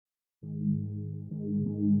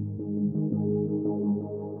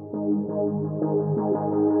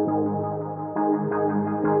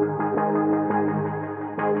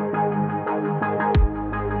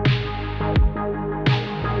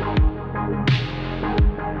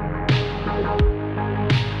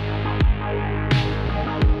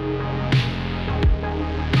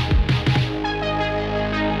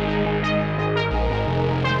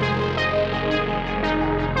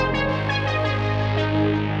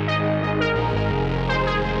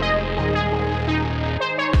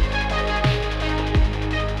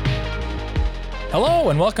Hello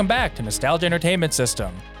and welcome back to Nostalgia Entertainment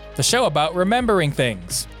System, the show about remembering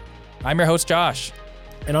things. I'm your host, Josh.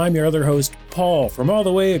 And I'm your other host, Paul, from all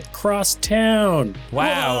the way across town.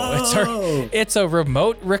 Wow, it's a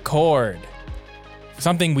remote record.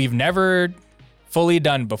 Something we've never fully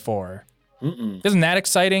done before. Isn't that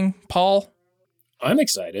exciting, Paul? I'm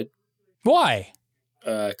excited. Why?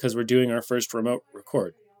 Because we're doing our first remote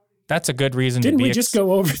record. That's a good reason Didn't to be we just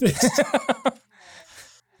go over this?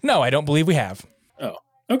 No, I don't believe we have. Oh,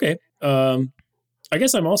 okay. I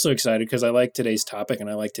guess I'm also excited because I like today's topic and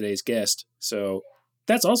I like today's guest. So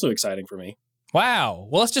that's also exciting for me. Wow.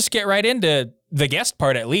 Well, let's just get right into the guest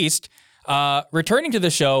part at least. Returning to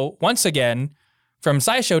the show once again from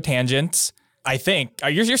SciShow Tangents, I think.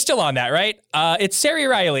 You're still on that, right? It's Sari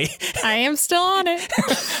Riley. I am still on it.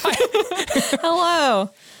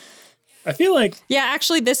 Hello. I feel like... Yeah,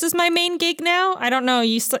 actually, this is my main gig now. I don't know.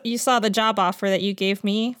 You saw the job offer that you gave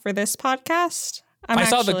me for this podcast? I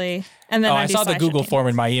saw the Google form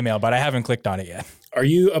in my email, but I haven't clicked on it yet. Are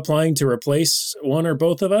you applying to replace one or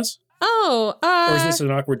both of us? Oh, or is this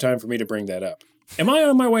an awkward time for me to bring that up? Am I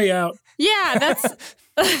on my way out? Yeah, that's...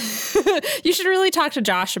 You should really talk to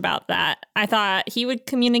Josh about that. I thought he would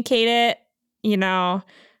communicate it. You know,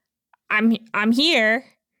 I'm here.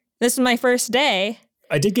 This is my first day.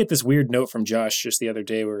 I did get this weird note from Josh just the other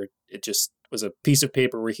day where it just was a piece of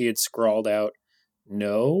paper where he had scrawled out,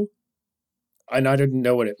 "No." And I didn't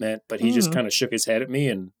know what it meant, but he just kind of shook his head at me,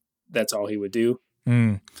 and that's all he would do.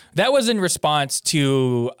 That was in response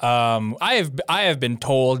to, I have been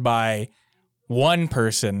told by one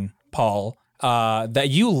person, Paul, that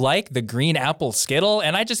you like the green apple Skittle,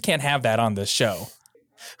 and I just can't have that on this show.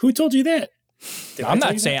 Who told you that? I'm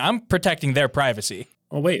not saying that? I'm protecting their privacy.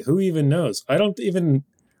 Oh, wait, who even knows? I don't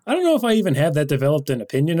know if I even have that developed an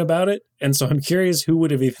opinion about it. And so I'm curious who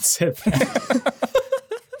would have even said that.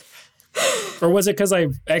 Or was it because I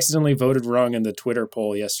accidentally voted wrong in the Twitter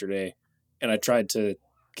poll yesterday and I tried to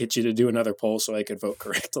get you to do another poll so I could vote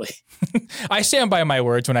correctly? I stand by my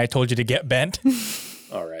words when I told you to get bent.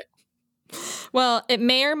 All right. Well, it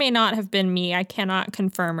may or may not have been me. I cannot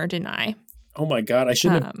confirm or deny. Oh, my God. I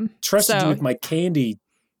shouldn't have trusted you with my candy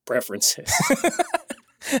preferences.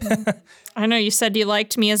 I know you said you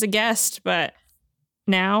liked me as a guest, but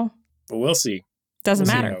now? But we'll see. Doesn't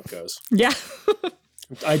matter. See how it goes. Yeah.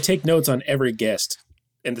 I take notes on every guest,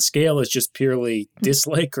 and the scale is just purely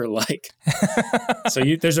dislike or like. So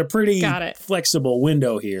there's a pretty flexible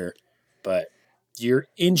window here, but you're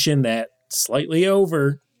inching that slightly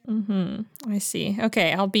over. I see.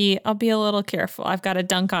 Okay, I'll be a little careful. I've got to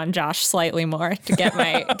dunk on Josh slightly more to get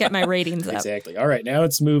my ratings up. Exactly. All right, now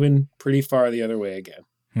it's moving pretty far the other way again.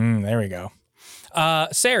 There we go.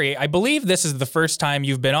 Sari, I believe this is the first time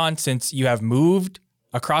you've been on since you have moved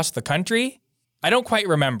across the country. I don't quite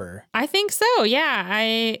remember. I think so. Yeah,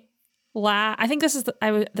 I think this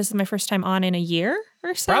is my first time on in a year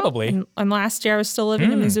or so. Probably. And last year I was still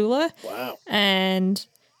living in Missoula. Wow. And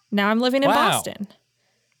now I'm living in Boston.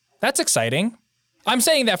 That's exciting. I'm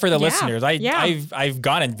saying that for the listeners. I've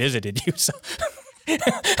gone and visited you, so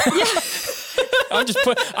I'm just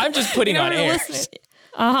putting on air.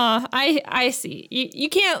 I see. You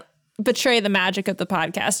can't betray the magic of the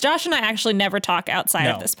podcast. Josh and I actually never talk outside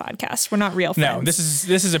of this podcast. We're not real friends. No,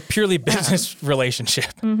 this is a purely business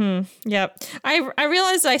relationship. Yep. I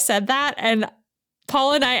realized I said that, and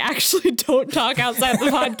Paul and I actually don't talk outside the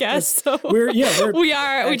podcast. So we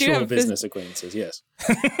do have business acquaintances. Yes.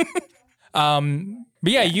 But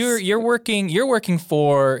yeah, you're working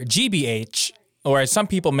for GBH, or as some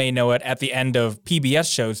people may know it at the end of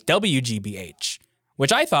PBS shows, WGBH,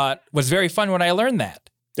 which I thought was very fun when I learned that.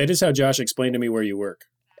 That is how Josh explained to me where you work.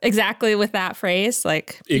 Exactly, with that phrase,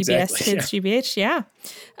 like PBS Kids GBH. Yeah.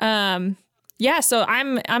 So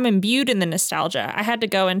I'm imbued in the nostalgia. I had to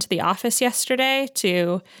go into the office yesterday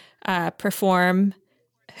to perform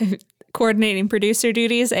coordinating producer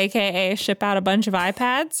duties, aka ship out a bunch of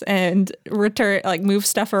iPads and move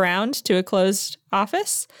stuff around to a closed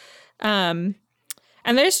office. And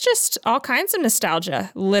there's just all kinds of nostalgia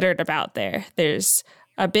littered about there. There's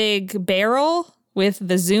a big barrel with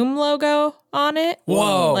the Zoom logo on it.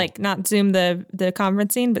 Whoa. Like not Zoom the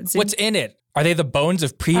conferencing, but Zoom. What's in it? Are they the bones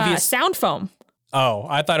of previous? Sound foam. Oh,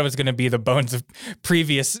 I thought it was going to be the bones of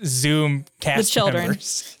previous Zoom cast The children.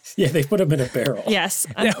 members. Yeah, they put them in a barrel. Yes.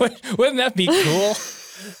 Wouldn't that be cool?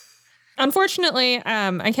 Unfortunately,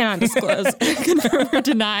 I cannot disclose, confirm or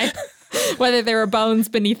deny whether there were bones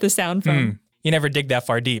beneath the sound foam. You never dig that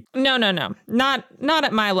far deep. No. Not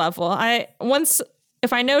at my level.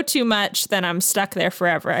 If I know too much, then I'm stuck there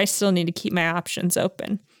forever. I still need to keep my options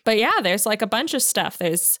open. But yeah, there's like a bunch of stuff.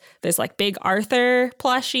 There's like big Arthur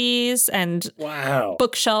plushies and Wow.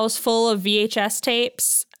 bookshelves full of VHS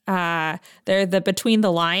tapes. They're the Between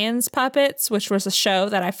the Lions puppets, which was a show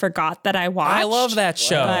that I forgot that I watched. I love that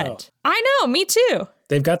show. But I know, me too.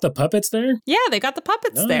 They've got the puppets there? Yeah, they got the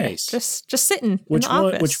puppets there. Nice. Just sitting Which in the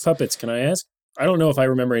one? office. Which puppets, can I ask? I don't know if I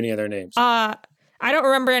remember any of their names. I don't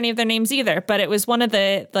remember any of their names either, but it was one of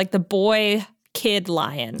the boy kid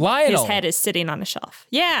lion. Lionel. His head is sitting on a shelf.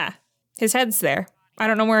 Yeah, his head's there. I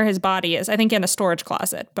don't know where his body is. I think in a storage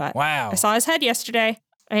closet, but Wow. I saw his head yesterday.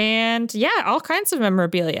 And yeah, all kinds of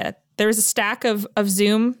memorabilia. There was a stack of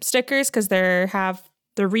Zoom stickers because they're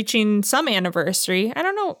reaching some anniversary. I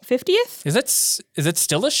don't know, 50th? Is it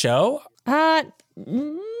still a show? No,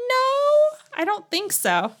 I don't think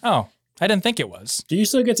so. Oh, I didn't think it was. Do you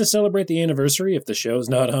still get to celebrate the anniversary if the show's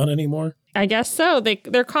not on anymore? I guess so.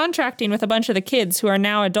 They're contracting with a bunch of the kids who are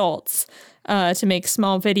now adults to make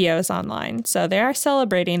small videos online. So they are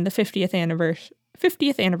celebrating the 50th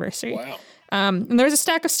anniversary. Wow. And there was a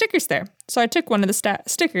stack of stickers there. So I took one of the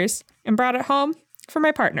stickers and brought it home for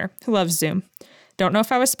my partner who loves Zoom. Don't know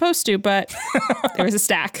if I was supposed to, but there was a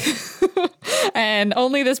stack. And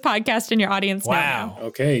only this podcast and your audience know now.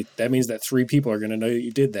 Okay, that means that 3 people are going to know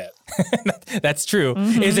you did that. That's true.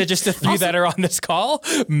 Is it just the 3 that are on this call?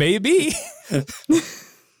 Maybe.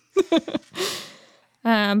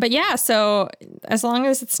 But yeah, so as long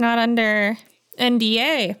as it's not under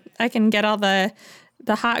NDA, I can get all the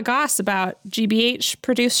hot goss about GBH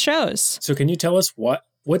produced shows. So can you tell us what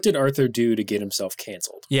did Arthur do to get himself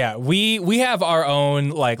canceled? Yeah, we have our own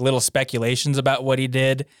like little speculations about what he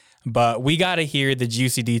did, but we got to hear the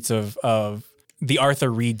juicy deets of the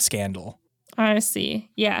Arthur Reed scandal. I see.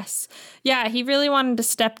 Yes. Yeah, he really wanted to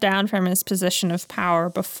step down from his position of power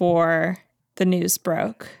before the news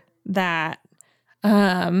broke that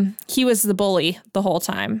he was the bully the whole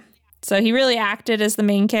time. So he really acted as the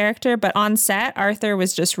main character, but on set, Arthur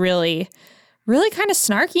was just really kind of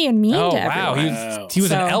snarky and mean to everyone. Wow. He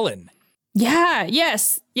was an Ellen. Yeah,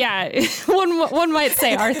 yes. Yeah. one might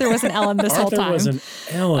say Arthur was an Ellen this whole time. Arthur was an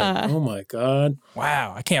Ellen. Oh my God.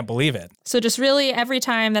 Wow, I can't believe it. So just really every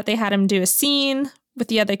time that they had him do a scene with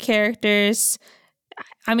the other characters,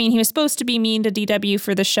 I mean, he was supposed to be mean to DW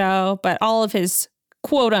for the show, but all of his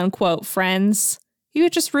quote unquote friends, he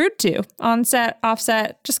was just rude to on set, off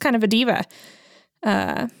set, just kind of a diva.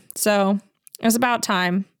 So it was about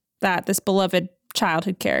time that this beloved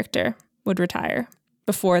childhood character would retire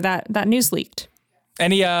before that news leaked.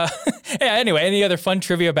 Any anyway, any other fun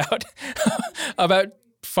trivia about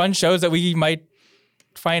fun shows that we might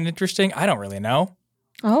find interesting? I don't really know.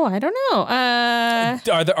 Oh, I don't know.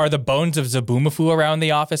 Are the bones of Zaboomafoo around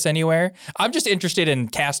the office anywhere? I'm just interested in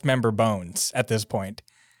cast member bones at this point.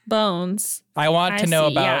 Bones. I want to know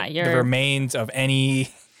about the remains of any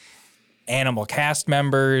animal cast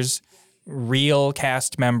members, real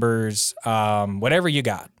cast members, whatever you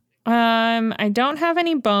got. I don't have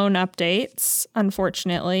any bone updates,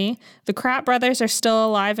 unfortunately. The Kratt brothers are still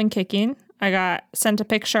alive and kicking. I got sent a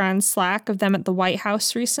picture on Slack of them at the White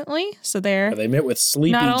House recently. So they're They met with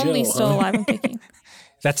Sleepy not Joe. only still alive and kicking.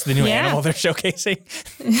 That's the new animal they're showcasing.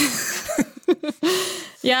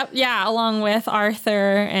 Yep, yeah, along with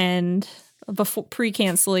Arthur and before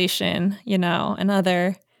pre-cancellation, and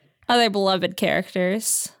other beloved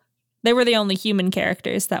characters. They were the only human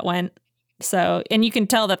characters that went. So, and you can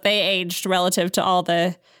tell that they aged relative to all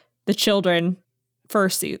the children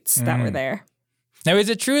fursuits that were there. Now, is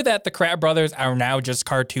it true that the Kratt brothers are now just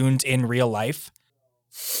cartoons in real life?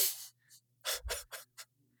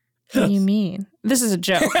 What do you mean? This is a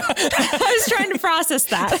joke. I was trying to process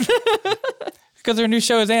that. Because their new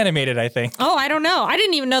show is animated, I think. Oh, I don't know. I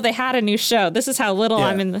didn't even know they had a new show. This is how little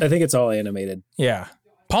I'm in. I think it's all animated. Yeah.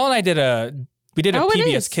 Paul and I did a it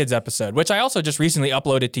PBS is. Kids episode, which I also just recently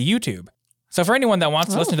uploaded to YouTube. So for anyone that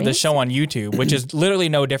wants to listen to the show on YouTube, which is literally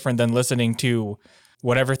no different than listening to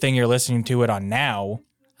whatever thing you're listening to it on now,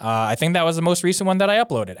 I think that was the most recent one that I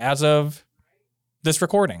uploaded as of this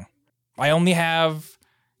recording. I only have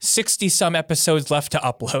 60 some episodes left to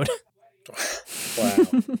upload.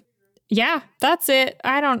 Wow. Yeah, that's it.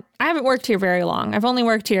 I haven't worked here very long. I've only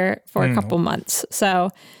worked here for a couple months. So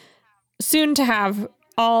soon to have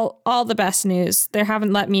all the best news. They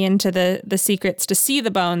haven't let me into the secrets to see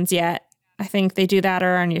the bones yet. I think they do that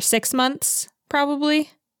around your 6 months, probably.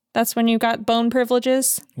 That's when you got bone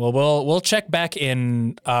privileges. Well, we'll check back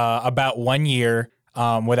in about 1 year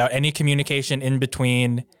without any communication in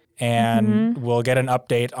between, and we'll get an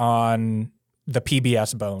update on the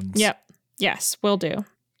PBS bones. Yep. Yes, will do.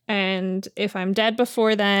 And if I'm dead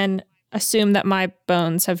before then, assume that my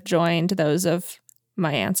bones have joined those of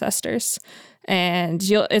my ancestors. And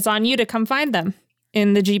it's on you to come find them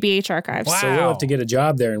in the GBH archives. Wow. So we'll have to get a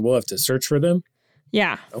job there and we'll have to search for them?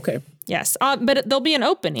 Yeah. Okay. Yes. But there'll be an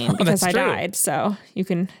opening because I true. died. So you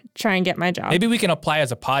can try and get my job. Maybe we can apply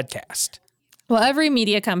as a podcast. Well, every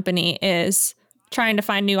media company is trying to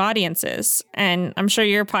find new audiences. And I'm sure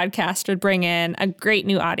your podcast would bring in a great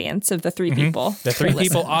new audience of the three people. The three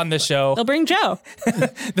people on the show. They'll bring Joe.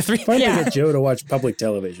 The three. Finally get Joe to watch public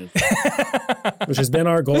television, which has been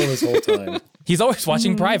our goal this whole time. He's always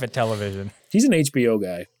watching private television. He's an HBO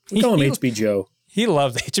guy. We call him HB Joe. He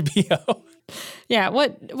loves HBO. Yeah,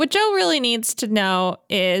 what Joe really needs to know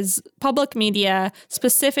is public media,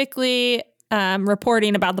 specifically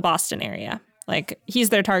reporting about the Boston area. Like, he's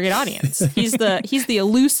their target audience. He's the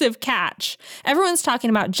elusive catch. Everyone's talking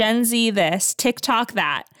about Gen Z this, TikTok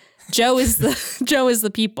that. Joe is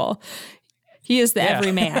the people. He is the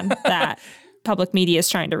everyman that public media is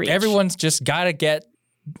trying to reach. Everyone's just got to get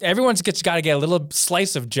a little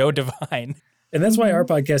slice of Joe Divine. And that's why our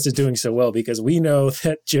podcast is doing so well, because we know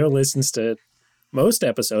that Joe listens to most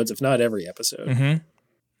episodes, if not every episode. Mm-hmm.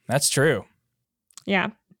 That's true.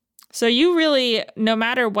 Yeah. So you really, no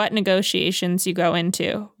matter what negotiations you go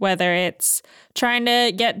into, whether it's trying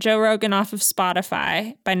to get Joe Rogan off of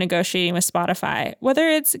Spotify by negotiating with Spotify, whether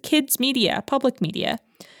it's kids media, public media,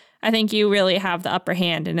 I think you really have the upper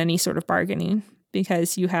hand in any sort of bargaining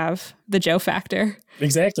because you have the Joe factor.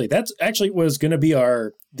 Exactly. That's actually was going to be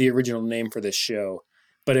the original name for this show,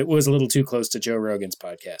 but it was a little too close to Joe Rogan's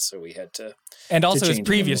podcast, so we had to. And also his change it a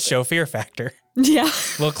previous little show, Fear Factor. Yeah.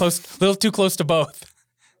 A little too close to both.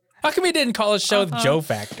 How come he didn't call his show Joe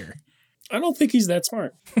Factor? I don't think he's that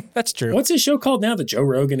smart. That's true. What's his show called now? The Joe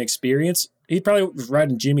Rogan Experience? He probably was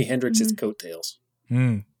riding Jimi Hendrix's coattails.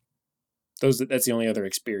 Mm. That's the only other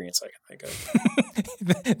experience I can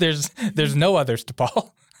think of. There's no others to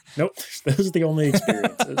Paul. Nope. Those are the only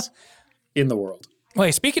experiences in the world.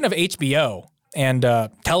 Wait, speaking of HBO and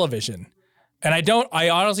television, and I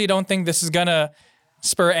honestly don't think this is gonna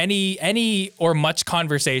spur any or much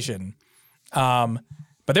conversation.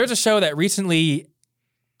 But there's a show that recently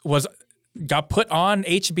got put on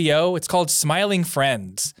HBO. It's called Smiling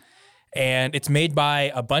Friends. And it's made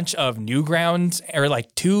by a bunch of Newgrounds, or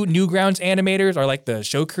like 2 Newgrounds animators, or like the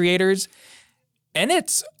show creators. And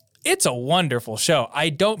it's a wonderful show. I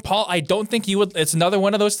don't think you would. It's another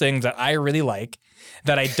one of those things that I really like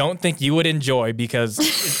that I don't think you would enjoy because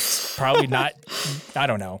it's probably not. I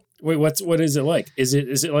don't know. Wait, what is it like? Is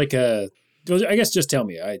it like a? I guess just tell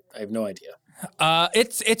me. I have no idea.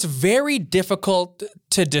 It's very difficult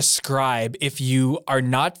to describe if you are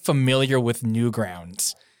not familiar with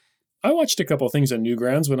Newgrounds. I watched a couple things on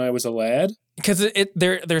Newgrounds when I was a lad. Because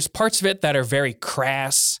there's parts of it that are very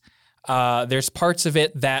crass. There's parts of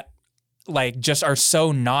it that like just are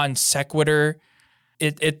so non sequitur.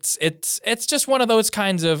 It's just one of those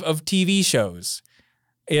kinds of TV shows.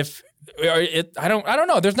 I don't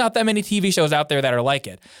know. There's not that many TV shows out there that are like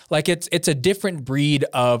it. Like it's a different breed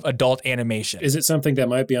of adult animation. Is it something that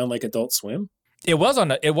might be on like Adult Swim? It was on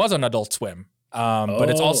Adult Swim. But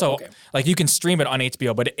it's also like you can stream it on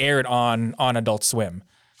HBO, but it aired on Adult Swim.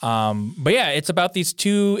 But yeah, it's about these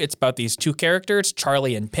two characters,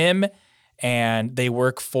 Charlie and Pim, and they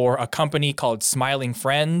work for a company called Smiling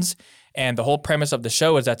Friends. And the whole premise of the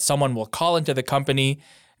show is that someone will call into the company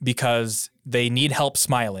because they need help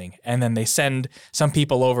smiling, and then they send some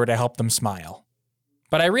people over to help them smile.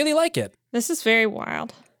 But I really like it. This is very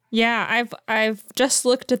wild. Yeah, I've just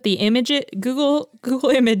looked at the Google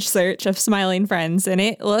image search of Smiling Friends, and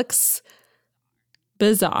it looks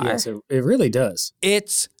bizarre. Yes, it really does.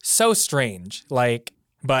 It's so strange. Like,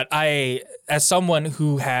 but as someone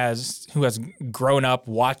who has grown up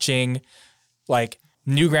watching like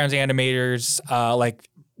Newgrounds animators, like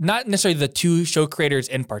not necessarily the 2 show creators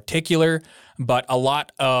in particular, but a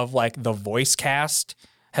lot of like the voice cast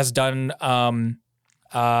has done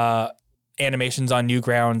animations on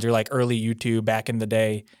Newgrounds or like early YouTube back in the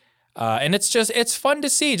day. And it's fun to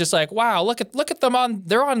see, just like, wow, look at them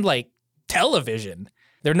they're on like television.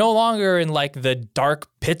 They're no longer in like the dark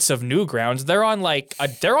pits of Newgrounds. They're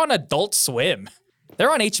on Adult Swim.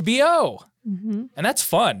 They're on HBO. And that's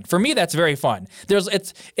fun. For me, that's very fun.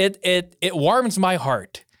 It warms my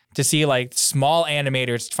heart to see like small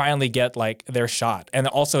animators finally get like their shot, and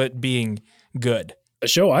also it being good. A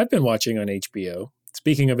show I've been watching on HBO,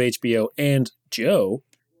 speaking of HBO and Joe,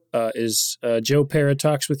 is Joe Pera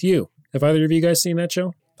Talks With You. Have either of you guys seen that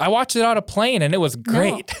show? I watched it on a plane and it was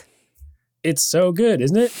great. No. It's so good,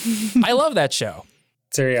 isn't it? I love that show.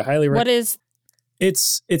 Terry, I highly recommend. What is?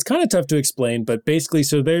 It's kind of tough to explain, but basically,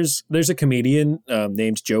 so there's a comedian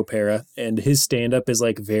named Joe Pera, and his stand-up is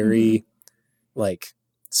like very like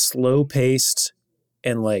slow paced,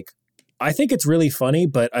 and like I think it's really funny,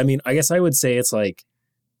 but I mean, I guess I would say it's like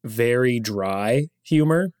very dry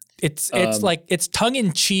humor. It's like it's tongue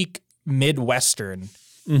in cheek Midwestern.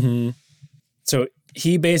 Mm-hmm. So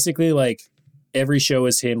he basically like every show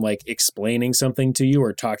is him like explaining something to you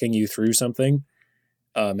or talking you through something.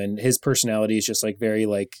 And his personality is just like very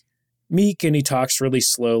like meek, and he talks really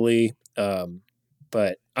slowly.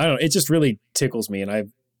 But I don't know, it just really tickles me,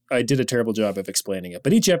 and I did a terrible job of explaining it.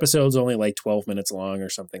 But each episode's only like 12 minutes long or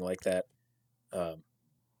something like that. And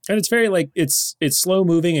it's very like it's slow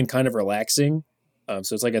moving and kind of relaxing.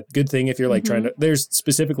 So it's like a good thing if you're like trying to. There's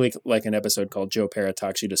specifically like an episode called Joe Pera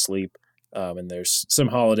Talks You to Sleep, and there's some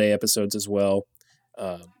holiday episodes as well.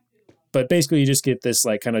 But basically, you just get this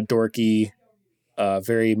like kind of dorky,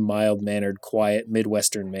 very mild-mannered, quiet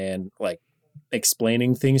Midwestern man like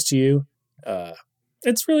explaining things to you.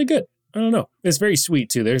 It's really good. I don't know. It's very sweet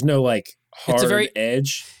too. There's no like hard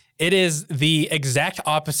edge. It is the exact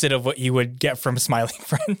opposite of what you would get from Smiling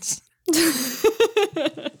Friends.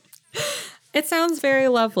 It sounds very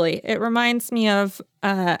lovely. It reminds me of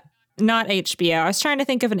not HBO. I was trying to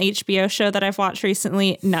think of an HBO show that I've watched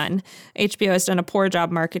recently. None. HBO has done a poor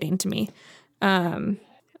job marketing to me.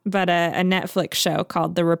 But a Netflix show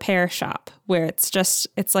called The Repair Shop, where it's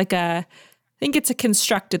like I think it's a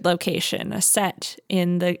constructed location, a set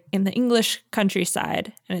in the English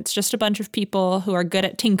countryside, and it's just a bunch of people who are good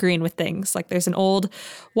at tinkering with things. Like there's an old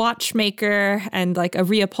watchmaker and like a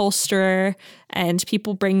reupholsterer, and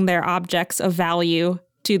people bring their objects of value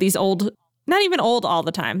to these old, not even old all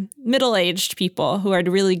the time, middle-aged people who are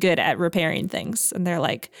really good at repairing things. And they're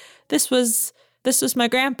like, this was my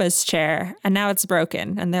grandpa's chair and now it's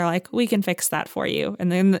broken. And they're like, we can fix that for you.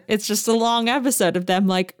 And then it's just a long episode of them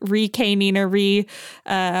like recaning or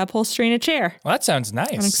upholstering a chair. Well, that sounds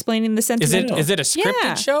nice. And explaining the sentimental. Is it a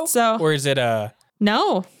scripted show? Or is it a...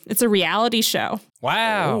 No, it's a reality show.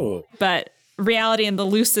 Wow. Ooh. But reality in the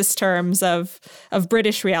loosest terms of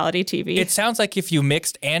British reality TV. It sounds like if you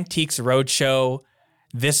mixed Antiques Roadshow,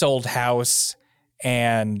 This Old House,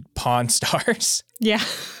 and Pawn Stars. Yeah.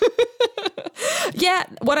 Yeah,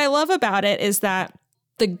 what I love about it is that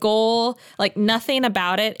the goal, like nothing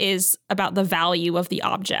about it is about the value of the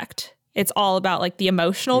object. It's all about like the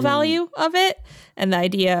emotional value of it, and the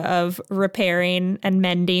idea of repairing and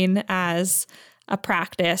mending as a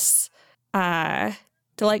practice to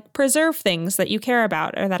like preserve things that you care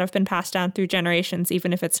about or that have been passed down through generations,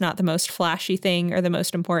 even if it's not the most flashy thing or the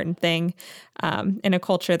most important thing, in a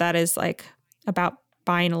culture that is like about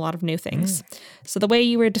buying a lot of new things. So the way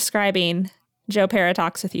you were describing Joe Pera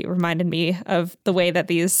Talks With You reminded me of the way that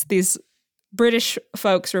these British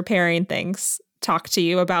folks repairing things talk to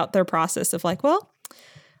you about their process of like, well,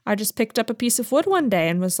 I just picked up a piece of wood one day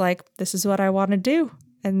and was like, this is what I want to do.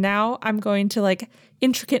 And now I'm going to like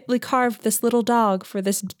intricately carve this little dog for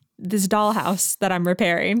this dollhouse that I'm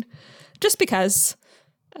repairing, just because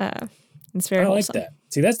it's very wholesome. I like that.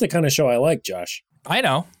 See, that's the kind of show I like, Josh. I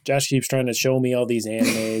know. Josh keeps trying to show me all these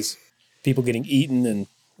animes, people getting eaten and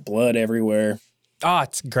blood everywhere. Oh,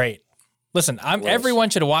 it's great. Listen, everyone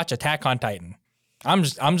should watch Attack on Titan. I'm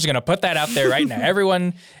just gonna put that out there right now.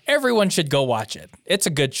 Everyone should go watch it. It's a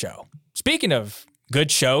good show. Speaking of good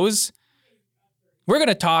shows, we're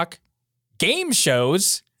gonna talk game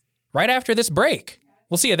shows right after this break.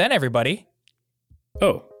 We'll see you then, everybody.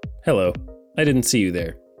 Oh, hello. I didn't see you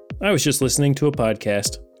there. I was just listening to a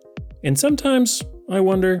podcast. And sometimes I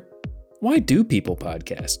wonder, why do people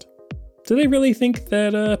podcast? Do they really think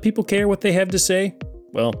that people care what they have to say?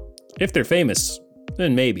 Well, if they're famous,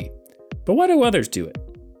 then maybe. But why do others do it?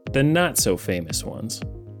 The not so famous ones.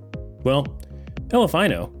 Well, hell if I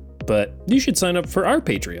know, but you should sign up for our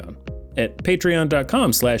Patreon at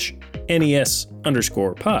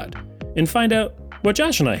patreon.com/NES_pod and find out what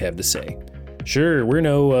Josh and I have to say. Sure, we're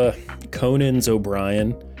no Conan's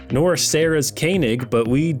O'Brien, nor Sarah's Koenig, but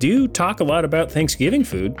we do talk a lot about Thanksgiving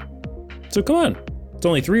food. So come on. It's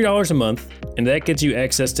only $3 a month, and that gets you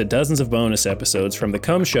access to dozens of bonus episodes from the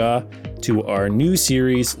Cumshaw to our new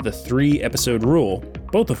series, The 3-Episode Rule,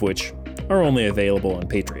 both of which are only available on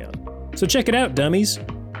Patreon. So check it out, dummies.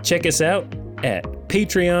 Check us out at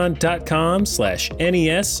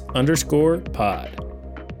patreon.com/NES_pod.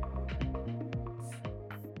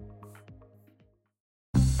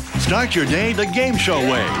 Start your day the game show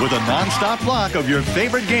way with a nonstop block of your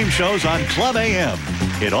favorite game shows on Club AM.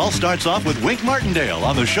 It all starts off with Wink Martindale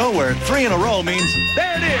on the show where 3 in a row means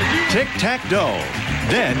there it is, tic-tac-toe.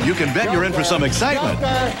 Then you can bet you're in for some excitement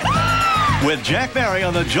with Jack Barry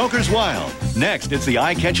on the Joker's Wild. Next, it's the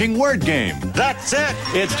eye-catching word game. That's it.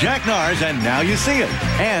 It's Jack Nars and Now You See It.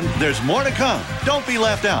 And there's more to come. Don't be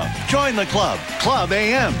left out. Join the club, Club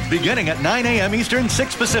AM, beginning at 9 a.m. Eastern,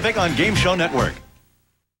 6 Pacific on Game Show Network.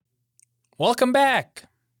 Welcome back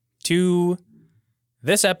to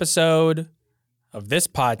this episode of this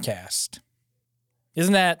podcast.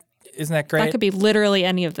 Isn't that great? That could be literally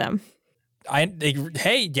any of them.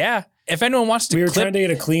 Hey, yeah. If anyone wants to We were trying to get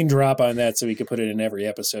a clean drop on that so we could put it in every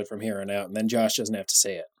episode from here on out, and then Josh doesn't have to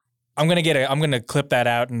say it. I'm gonna clip that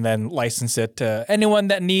out and then license it to anyone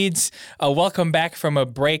that needs a welcome back from a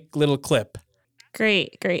break little clip.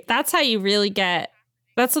 Great. That's how you really get.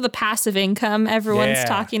 That's the passive income everyone's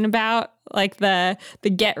talking about, like the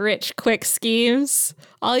get rich quick schemes.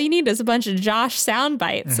 All you need is a bunch of Josh sound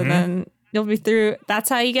bites, and then you'll be through. That's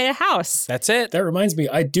how you get a house. That's it. That reminds me,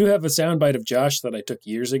 I do have a soundbite of Josh that I took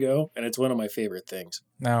years ago, and it's one of my favorite things.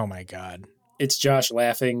 Oh my God. It's Josh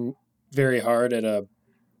laughing very hard at I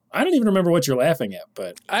don't even remember what you're laughing at,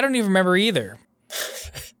 but I don't even remember either.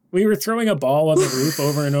 We were throwing a ball on the roof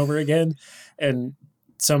over and over again, and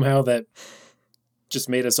somehow that just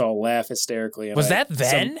made us all laugh hysterically. And Was that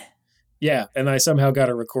then? Yeah, and I somehow got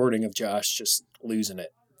a recording of Josh just losing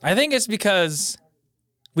it. I think it's because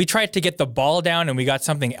we tried to get the ball down and we got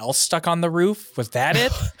something else stuck on the roof. Was that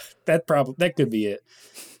it? That could be it.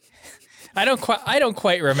 I don't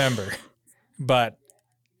quite remember. But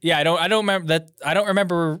yeah, I don't remember that. I don't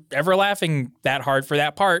remember ever laughing that hard for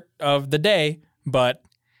that part of the day, but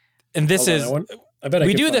we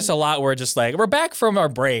do this a lot. We're just like, we're back from our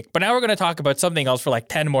break, but now we're going to talk about something else for like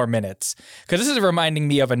 10 more minutes. Because this is reminding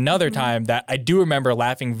me of another time that I do remember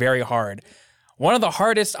laughing very hard. One of the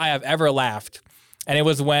hardest I have ever laughed. And it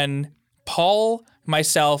was when Paul,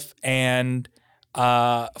 myself, and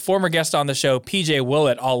former guest on the show, PJ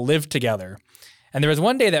Willett, all lived together. And there was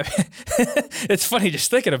one day that, it's funny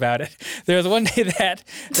just thinking about it. There was one day that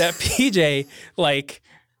PJ, like,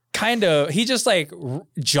 he just like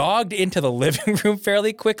jogged into the living room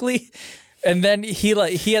fairly quickly, and then he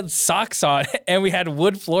had socks on, and we had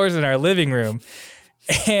wood floors in our living room,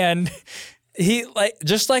 and he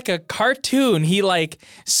just like a cartoon, he like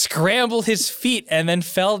scrambled his feet and then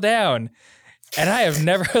fell down, and I have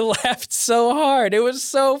never laughed so hard. It was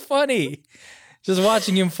so funny, just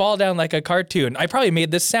watching him fall down like a cartoon. I probably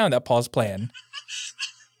made this sound that Paul's playing.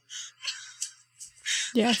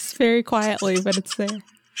 Yes, very quietly, but it's there.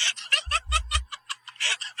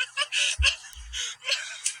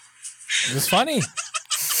 It was funny.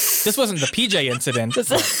 This wasn't the PJ incident.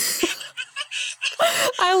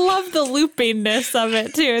 I love the loopiness of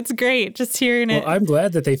it too. It's great just hearing it. Well, I'm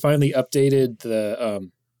glad that they finally updated the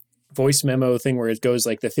voice memo thing where it goes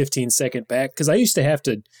like the 15-second back, because I used to have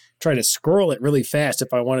to try to scroll it really fast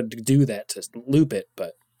if I wanted to do that to loop it,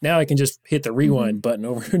 but now I can just hit the rewind button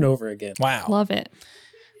over and over again. Wow. Love it.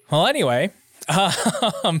 Well, anyway.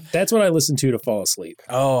 That's what I listen to fall asleep.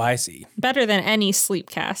 Oh, I see. Better than any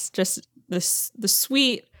sleepcast. Just the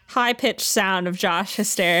sweet, high-pitched sound of Josh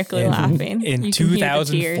hysterically laughing. In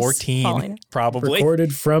 2014, probably.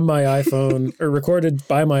 Recorded from my iPhone, or recorded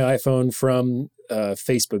by my iPhone from a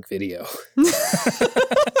Facebook video.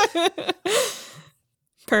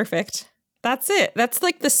 Perfect. That's it. That's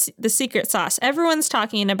like the secret sauce. Everyone's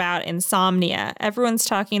talking about insomnia. Everyone's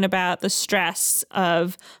talking about the stress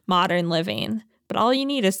of modern living. But all you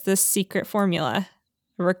need is this secret formula.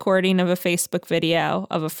 A recording of a Facebook video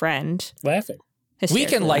of a friend Laughing. We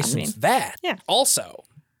can license that. Yeah. Also,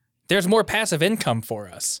 there's more passive income for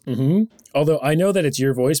us. Mm-hmm. Although I know that it's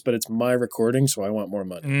your voice, but it's my recording, so I want more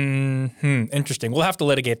money. Interesting. We'll have to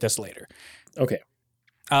litigate this later. Okay.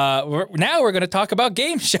 Now we're going to talk about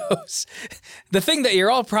game shows. The thing that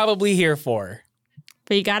you're all probably here for.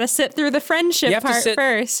 But you got to sit through the friendship part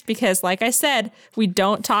first, because like I said, we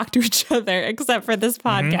don't talk to each other except for this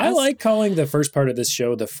podcast. I like calling the first part of this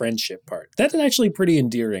show the friendship part. That's actually pretty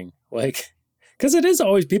endearing. Like, because it is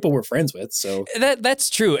always people we're friends with. So that's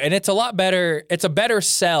true. And it's a lot better. It's a better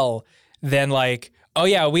sell than like, oh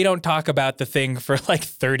yeah, we don't talk about the thing for like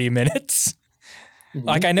 30 minutes.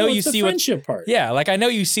 Like I know you see the friendship part. Yeah, like I know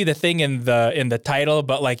you see the thing in the title,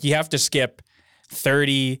 but like you have to skip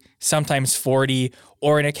 30, sometimes 40,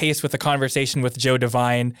 or in a case with a conversation with Joe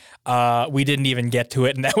Devine, we didn't even get to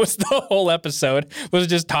it, and that was the whole episode, was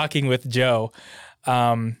just talking with Joe.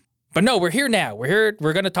 But no, we're here now. We're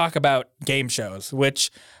going to talk about game shows,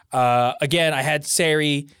 which, again, I had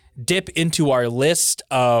Sari dip into our list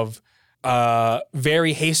of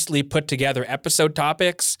very hastily put together episode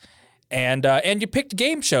topics, and you picked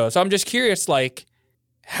game shows. So I'm just curious, like,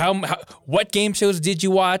 how what game shows did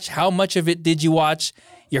you watch? How much of it did you watch?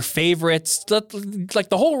 Your favorites, like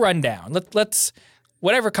the whole rundown. Let's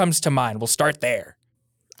whatever comes to mind. We'll start there.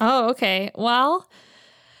 Oh, okay. Well,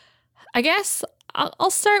 I guess I'll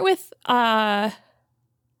start with that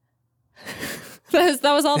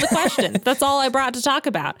was all the questions. That's all I brought to talk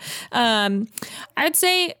about. I'd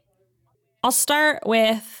say I'll start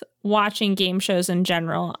with watching game shows in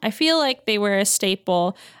general. I feel like they were a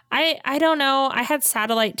staple. I don't know. I had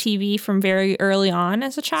satellite TV from very early on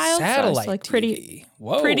as a child. Satellite so I was like TV.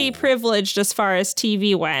 pretty privileged as far as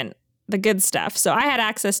TV went, the good stuff. So I had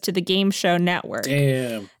access to the Game Show Network.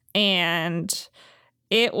 Damn. And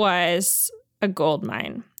it was a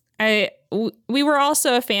goldmine. We were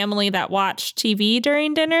also a family that watched TV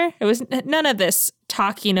during dinner. It was none of this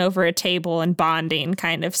talking over a table and bonding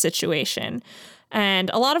kind of situation. And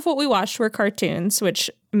a lot of what we watched were cartoons, which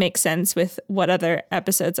makes sense with what other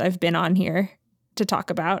episodes I've been on here to talk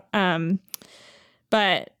about.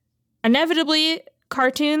 But inevitably,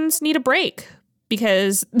 cartoons need a break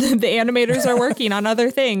because the animators are working on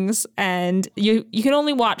other things, and you can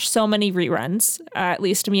only watch so many reruns. At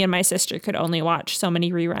least me and my sister could only watch so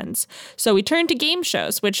many reruns. So we turned to game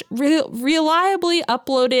shows, which reliably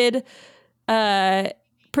uploaded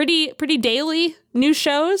pretty daily new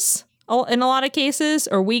shows in a lot of cases,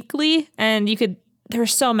 or weekly, and there were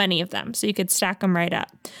so many of them, so you could stack them right up.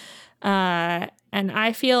 And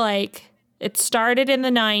I feel like it started in the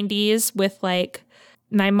 90s with, like,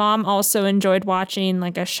 my mom also enjoyed watching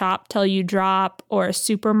like a Shop Till You Drop or a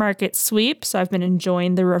Supermarket Sweep. So I've been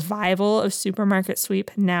enjoying the revival of Supermarket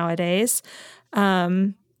Sweep nowadays.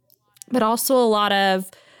 But also a lot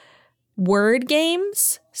of word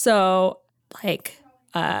games. So like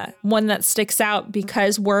one that sticks out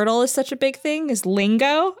because Wordle is such a big thing is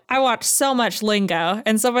Lingo. I watched so much Lingo.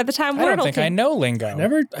 And so by the time Wordle I don't think I know Lingo.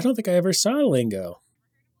 I don't think I ever saw Lingo.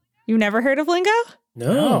 You never heard of Lingo?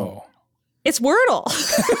 No. It's Wordle.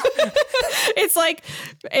 It's like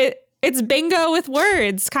it's bingo with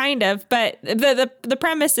words, kind of. But the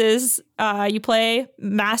premise is you play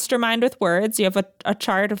Mastermind with words. You have a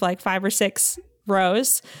chart of like 5 or 6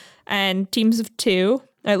 rows and teams of 2.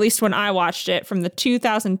 At least when I watched it, from the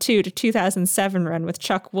 2002 to 2007 run with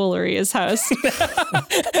Chuck Woolery as host.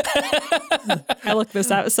 I looked this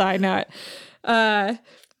up, side note.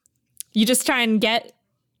 You just try and get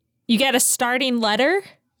a starting letter,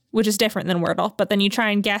 which is different than Wordle, but then you try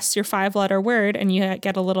and guess your 5-letter word, and you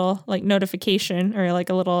get a little like notification or like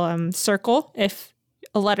a little circle if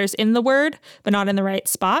a letter's in the word but not in the right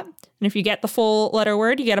spot. And if you get the full letter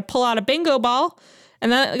word, you got to pull out a bingo ball,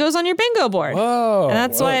 and then it goes on your bingo board. Whoa! And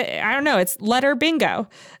that's why, I don't know, it's letter bingo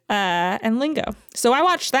and Lingo. So I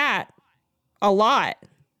watched that a lot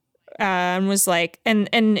and was like, and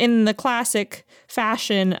in the classic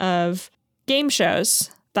fashion of game shows,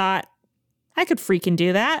 thought, I could freaking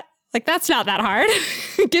do that. Like, that's not that hard.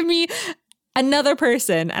 Give me another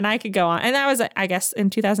person and I could go on. And that was, I guess, in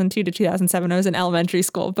 2002 to 2007, I was in elementary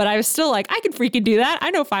school. But I was still like, I could freaking do that.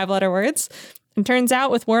 I know 5-letter words. And turns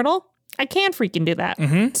out with Wordle, I can freaking do that.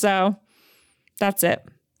 Mm-hmm. So that's it.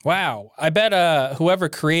 Wow. I bet whoever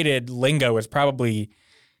created Lingo is probably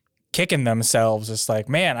kicking themselves. It's like,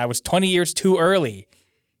 man, I was 20 years too early.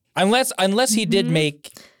 Unless he did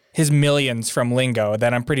make his millions from Lingo,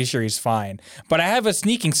 then I'm pretty sure he's fine. But I have a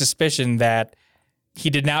sneaking suspicion that he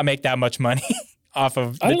did not make that much money off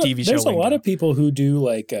of the TV show. There's Lingo. a lot of people who do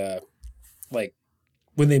like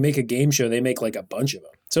when they make a game show, they make like a bunch of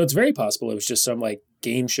them. So it's very possible it was just some like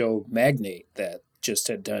game show magnate that just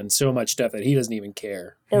had done so much stuff that he doesn't even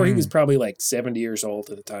care. Or he was probably like 70 years old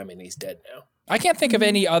at the time and he's dead now. I can't think of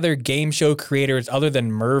any other game show creators other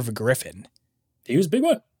than Merv Griffin. He was a big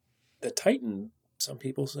one. The Titan, some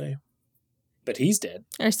people say. But he's dead.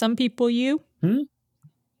 Are some people you?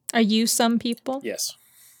 Are you some people? Yes.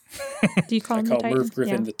 Do you call him the Titan? I call Merv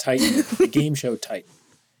Griffin the Titan, the game show Titan.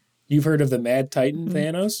 You've heard of the Mad Titan,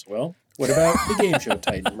 Thanos? Well, what about the game show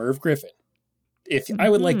Titan, Merv Griffin? I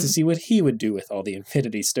would like to see what he would do with all the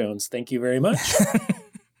Infinity Stones. Thank you very much.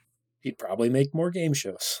 He'd probably make more game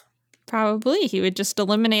shows. Probably. He would just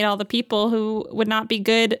eliminate all the people who would not be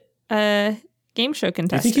good game show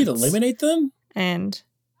contestants. You think he'd eliminate them?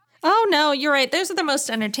 Oh no, you're right. Those are the most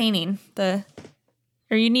entertaining. The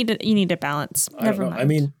Or you need a balance. I don't know. Mind. I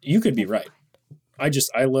mean, you could be right.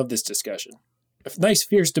 I love this discussion. A nice,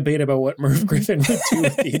 fierce debate about what Merv Griffin would do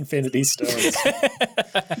with the Infinity Stones.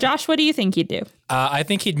 Josh, what do you think he'd do? I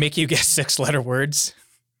think he'd make you guess 6-letter words.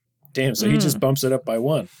 Damn, so he just bumps it up by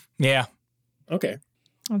 1. Yeah. Okay.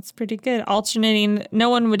 That's pretty good. Alternating, no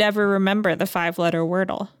one would ever remember the 5-letter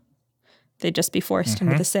Wordle. They'd just be forced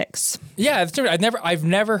into the 6. Yeah, it's true. I've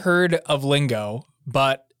never heard of Lingo,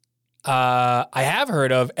 but I have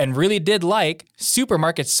heard of and really did like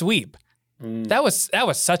Supermarket Sweep. That was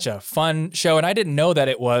such a fun show, and I didn't know that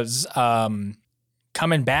it was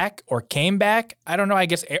coming back or came back. I don't know. I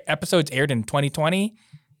guess episodes aired in 2020.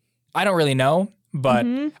 I don't really know, but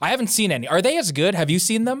I haven't seen any. Are they as good? Have you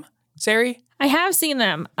seen them, Sari? I have seen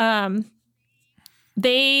them.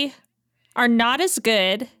 They are not as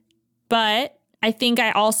good, but I think I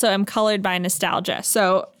also am colored by nostalgia.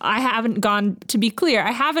 So I haven't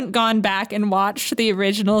gone back and watched the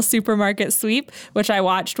original Supermarket Sweep, which I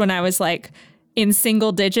watched when I was like in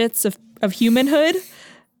single digits of humanhood,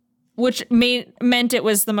 which meant it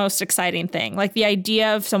was the most exciting thing. Like the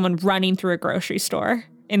idea of someone running through a grocery store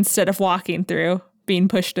instead of walking through, being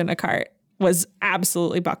pushed in a cart, was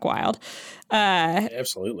absolutely buck wild.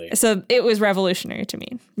 Absolutely. So it was revolutionary to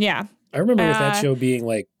me. Yeah. I remember with that show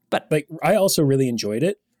being I also really enjoyed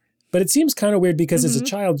it, but it seems kind of weird because as a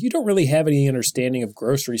child, you don't really have any understanding of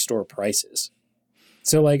grocery store prices.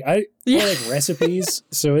 So like I like recipes.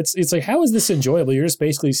 So it's like, how is this enjoyable? You're just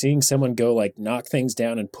basically seeing someone go like knock things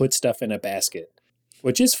down and put stuff in a basket,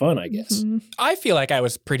 which is fun, I guess. I feel like I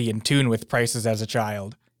was pretty in tune with prices as a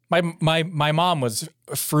child. My mom was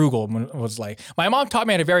frugal. My mom taught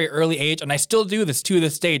me at a very early age, and I still do this to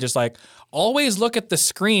this day, just like always look at the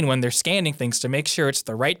screen when they're scanning things to make sure it's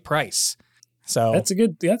the right price. So that's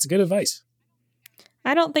good advice.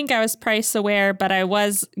 I don't think I was price aware, but I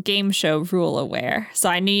was game show rule aware. So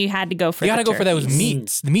I knew you had to go for you got to go for those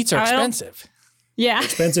meats. The meats are expensive. Yeah.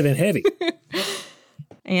 Expensive and heavy.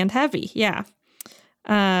 And heavy, yeah.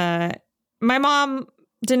 My mom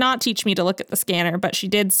did not teach me to look at the scanner, but she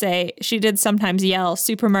did sometimes yell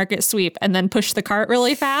Supermarket Sweep and then push the cart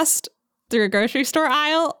really fast through a grocery store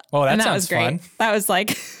aisle. Oh, that and sounds was great. fun. That was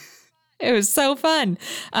like, it was so fun.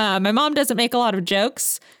 My mom doesn't make a lot of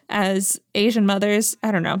jokes as Asian mothers.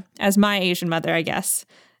 I don't know, as my Asian mother, I guess,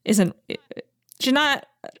 she's not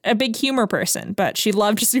a big humor person, but she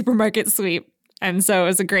loved Supermarket Sweep. And so it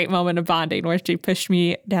was a great moment of bonding where she pushed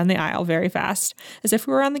me down the aisle very fast as if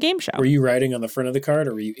we were on the game show. Were you riding on the front of the cart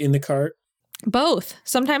or were you in the cart? Both.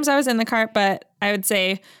 Sometimes I was in the cart, but I would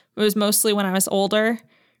say it was mostly when I was older.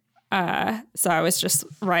 So I was just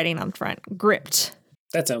riding on the front, gripped.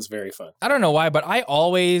 That sounds very fun. I don't know why, but not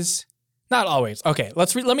always. Okay,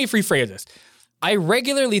 let me rephrase this. I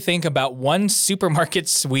regularly think about one Supermarket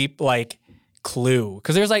Sweep like clue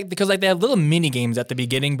because they have little mini games at the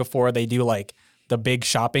beginning before they do like the big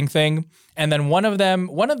shopping thing. And then one of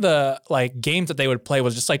the like games that they would play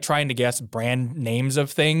was just like trying to guess brand names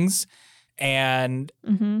of things. And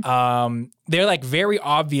they're like very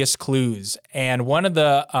obvious clues. And one of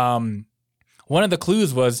the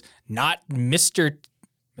clues was not Mrs.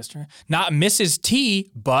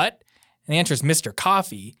 T, but and the answer is Mr.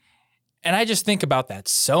 Coffee. And I just think about that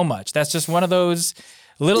so much. That's just one of those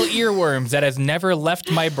little earworms that has never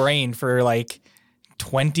left my brain for like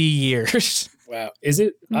 20 years. Wow. Is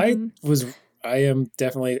it? I am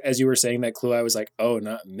definitely, as you were saying that clue, I was like, oh,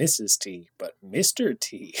 not Mrs. T, but Mr.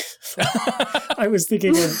 T. I was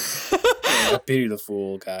thinking of Pity the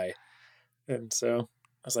Fool guy. And so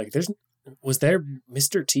I was like, was there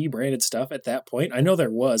Mr. T branded stuff at that point? I know there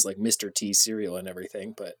was like Mr. T cereal and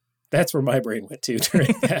everything, but that's where my brain went to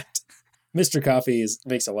during that. Mr. Coffee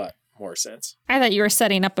makes a lot more sense. I thought you were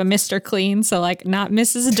setting up a Mr. Clean, so like not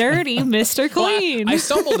Mrs. Dirty, Mr. Clean. Well, I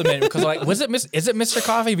stumbled a minute because like, is it Mr.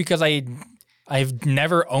 Coffee? Because I've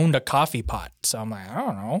never owned a coffee pot, so I'm like, I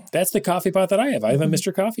don't know. That's the coffee pot that I have. I have a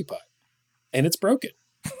Mr. Coffee pot, and it's broken.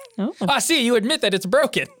 Oh. I see. You admit that it's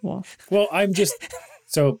broken. Well, I'm just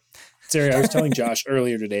Sari, I was telling Josh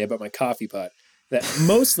earlier today about my coffee pot that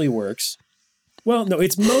mostly works. Well, no,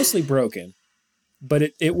 it's mostly broken, but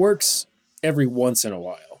it works every once in a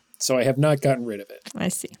while. So I have not gotten rid of it. I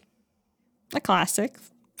see. A classic.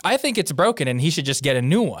 I think it's broken and he should just get a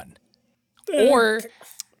new one.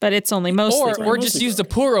 But it's only mostly or just use the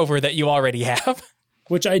pour over that you already have.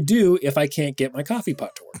 Which I do if I can't get my coffee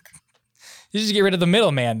pot to work. You just get rid of the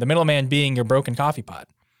middleman being your broken coffee pot.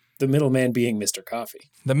 The middleman being Mr.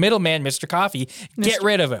 Coffee. The middleman, Mr. Coffee, get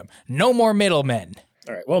rid of him. No more middlemen.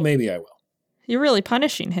 All right, well, maybe I will. You're really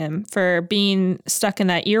punishing him for being stuck in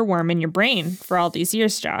that earworm in your brain for all these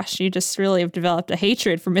years, Josh. You just really have developed a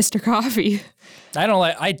hatred for Mr. Coffee. I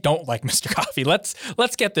don't like Mr. Coffee. Let's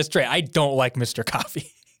get this straight. I don't like Mr.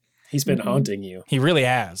 Coffee. He's been haunting you. He really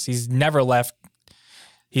has. He's never left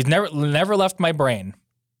my brain.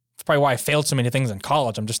 That's probably why I failed so many things in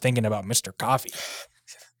college. I'm just thinking about Mr. Coffee.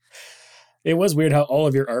 It was weird how all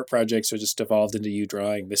of your art projects are just evolved into you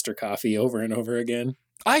drawing Mr. Coffee over and over again.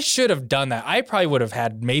 I should have done that. I probably would have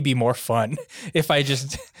had maybe more fun if I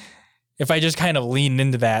just kind of leaned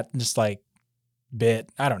into that just like bit.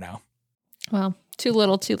 I don't know. Well, too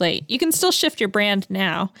little, too late. You can still shift your brand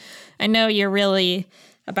now. I know you're really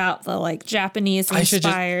about the like Japanese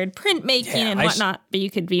inspired printmaking and whatnot, but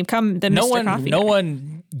you could become the Mr. Coffee. No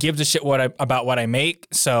one gives a shit about what I make.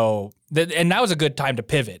 So, and that was a good time to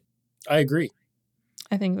pivot. I agree.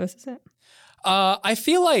 I think this is it. I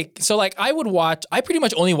feel like, I pretty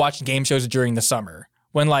much only watched game shows during the summer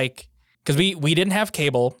when because we didn't have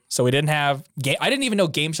cable, so we didn't have I didn't even know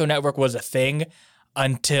Game Show Network was a thing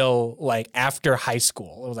until like after high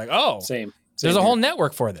school. It was like, oh, same there's a whole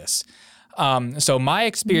network for this. So my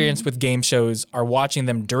experience with game shows are watching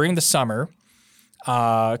them during the summer,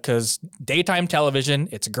 because daytime television,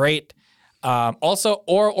 it's great. Also,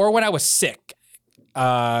 or when I was sick.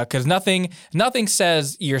 Because nothing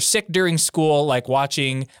says you're sick during school like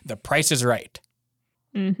watching The Price is Right.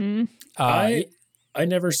 Mm-hmm. I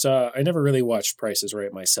never really watched Price is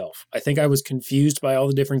Right myself. I think I was confused by all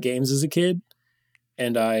the different games as a kid,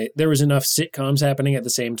 and there was enough sitcoms happening at the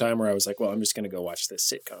same time where I was like, well, I'm just going to go watch this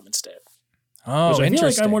sitcom instead. Oh, I interesting. feel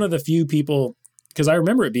like I'm one of the few people, because I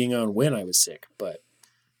remember it being on when I was sick, but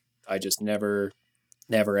I just never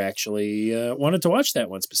actually wanted to watch that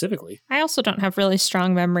one specifically. I also don't have really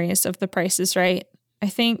strong memories of The Price is Right. I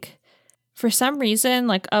think for some reason,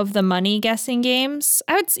 like of the money guessing games,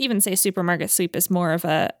 I would even say Supermarket Sweep is more of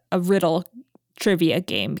a riddle trivia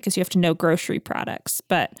game because you have to know grocery products.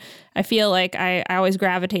 But I feel like I always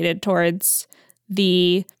gravitated towards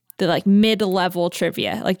the like mid-level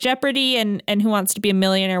trivia. Like Jeopardy and Who Wants to Be a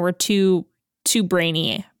Millionaire were too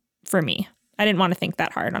brainy for me. I didn't want to think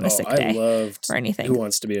that hard on a sick day. I loved or anything. Who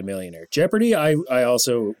Wants to Be a Millionaire. Jeopardy, I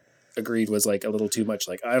also agreed was like a little too much.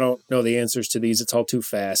 Like, I don't know the answers to these. It's all too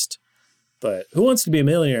fast. But Who Wants to Be a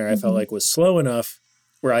Millionaire, I felt like was slow enough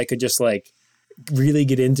where I could just like really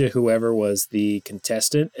get into whoever was the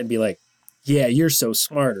contestant and be like, yeah, you're so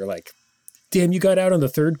smart. Or like, damn, you got out on the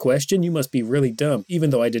third question. You must be really dumb.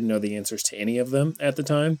 Even though I didn't know the answers to any of them at the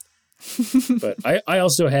time. But I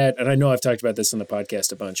also had, and I know I've talked about this in the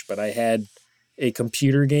podcast a bunch, but I had a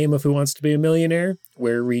computer game of Who Wants to Be a Millionaire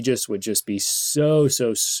where Regis would just be so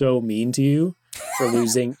mean to you for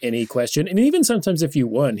losing any question. And even sometimes if you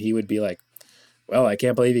won, he would be like, well, I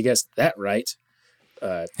can't believe you guessed that right.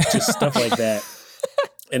 Just stuff like that.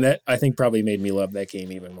 And that, I think, probably made me love that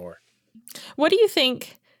game even more. What do you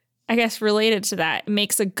think, I guess, related to that,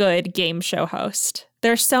 makes a good game show host?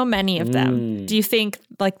 There's so many of them. Do you think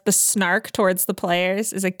like the snark towards the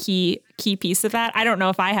players is a key piece of that? I don't know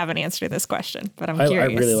if I have an answer to this question, but I'm curious.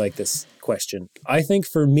 I really like this question. I think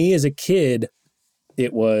for me as a kid,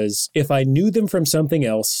 it was if I knew them from something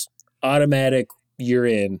else, automatic, you're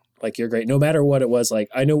in, like you're great. No matter what it was. Like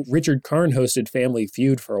I know Richard Karn hosted Family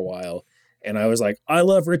Feud for a while, and I was like, I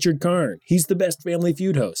love Richard Karn. He's the best Family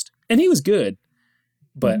Feud host. And he was good.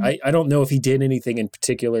 But I don't know if he did anything in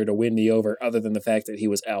particular to win me over other than the fact that he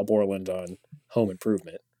was Al Borland on Home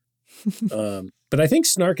Improvement. But I think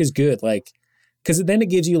snark is good, like, because then it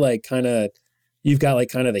gives you like you've got like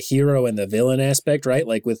kind of the hero and the villain aspect, right?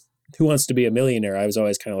 Like with Who Wants to Be a Millionaire, I was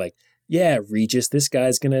always kind of like, yeah, Regis, this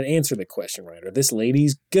guy's going to answer the question right, or this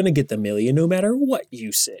lady's going to get the million no matter what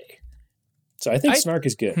you say. So I think snark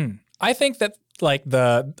is good. I think that like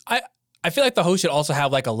I feel like the host should also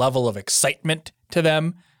have like a level of excitement to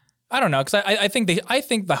them. I don't know, because I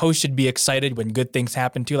think the host should be excited when good things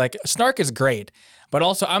happen too. Like snark is great, but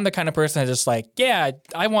also I'm the kind of person that's just like, yeah,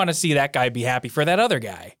 I want to see that guy be happy for that other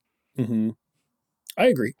guy. Mm-hmm. I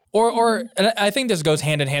agree. Or and I think this goes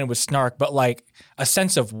hand in hand with snark, but like a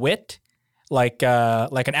sense of wit, like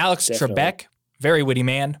an Alex Trebek, very witty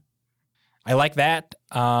man. I like that.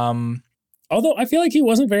 Although I feel like he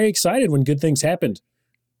wasn't very excited when good things happened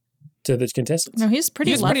to the contestants. No, he's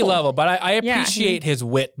pretty level, but I appreciate his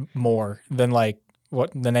wit more than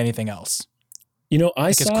than anything else. You know,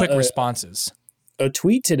 I saw his quick responses. A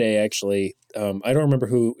tweet today, actually. I don't remember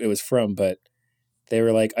who it was from, but they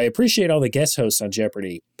were like, I appreciate all the guest hosts on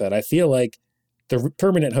Jeopardy, but I feel like the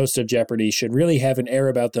permanent host of Jeopardy should really have an air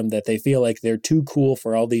about them that they feel like they're too cool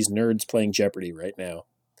for all these nerds playing Jeopardy right now.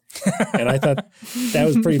 And I thought that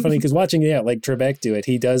was pretty funny because watching, like Trebek do it,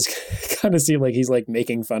 he does kind of seem like he's like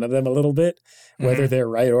making fun of them a little bit, whether they're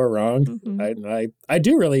right or wrong. Mm-hmm. I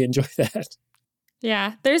do really enjoy that.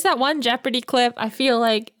 Yeah. There's that one Jeopardy clip. I feel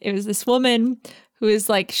like it was this woman who is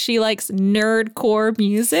like, she likes nerdcore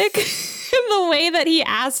music. And the way that he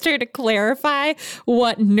asked her to clarify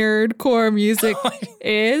what nerdcore music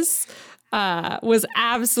is was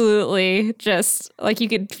absolutely just like you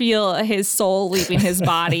could feel his soul leaving his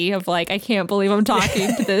body of like, I can't believe I'm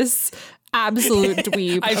talking to this absolute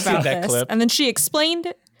dweeb about this. Clip. And then she explained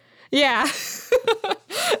it. Yeah.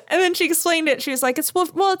 And then she explained it. She was like, it's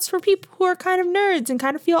for people who are kind of nerds and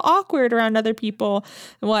kind of feel awkward around other people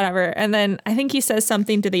and whatever. And then I think he says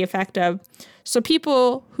something to the effect of, so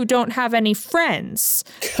people who don't have any friends,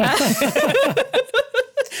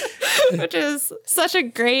 which is such a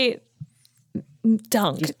great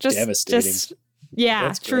dunk. Just devastating. Yeah,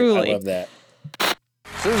 that's truly. Great. I love that.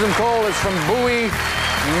 Susan Cole is from Bowie,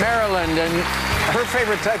 Maryland, and her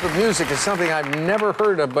favorite type of music is something I've never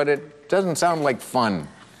heard of, but it doesn't sound like fun.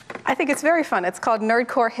 I think it's very fun. It's called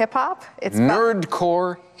nerdcore hip hop. It's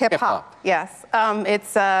nerdcore hip hop. Yes,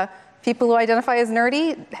 it's people who identify as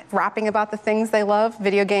nerdy, rapping about the things they love: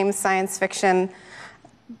 video games, science fiction,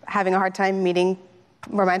 having a hard time meeting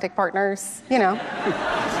romantic partners. You know,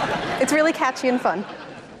 it's really catchy and fun.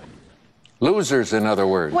 Losers, in other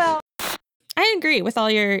words. Well, I agree with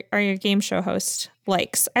all your game show host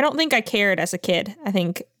likes. I don't think I cared as a kid. I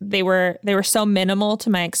think they were so minimal to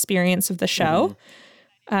my experience of the show.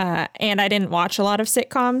 And I didn't watch a lot of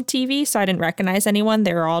sitcom TV, so I didn't recognize anyone.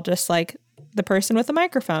 They were all just like the person with the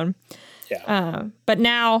microphone. Yeah. But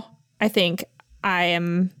now I think I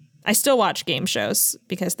still watch game shows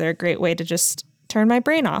because they're a great way to just turn my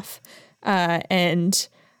brain off. And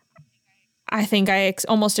I think I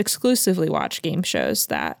almost exclusively watch game shows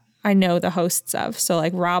that I know the hosts of. So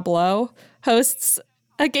like Rob Lowe hosts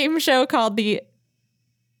a game show called the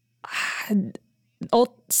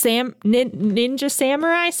Ninja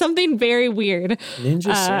Samurai, something very weird.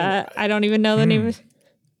 Ninja Samurai. I don't even know the name.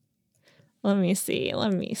 Let me see.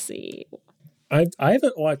 I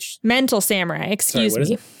haven't watched Mental Samurai. Excuse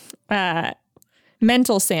me.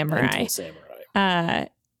 Mental Samurai.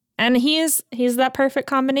 And he's that perfect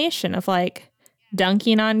combination of like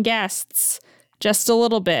dunking on guests just a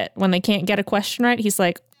little bit when they can't get a question right. He's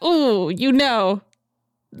like, "Ooh,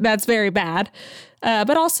 that's very bad,"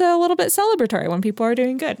 but also a little bit celebratory when people are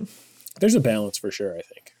doing good. There's a balance for sure, I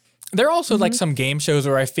think. There are also like some game shows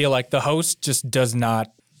where I feel like the host just does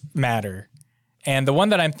not matter. And the one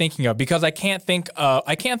that I'm thinking of, because I can't think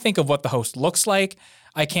of what the host looks like.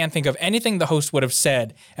 I can't think of anything the host would have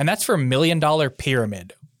said, and that's for $1 Million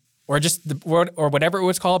Pyramid, or just or whatever it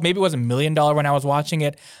was called. Maybe it was $1 Million when I was watching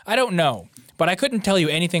it. I don't know, but I couldn't tell you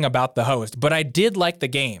anything about the host. But I did like the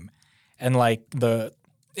game, and like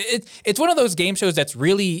it's one of those game shows that's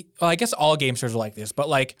really, well, I guess all game shows are like this, but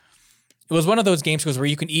like it was one of those game shows where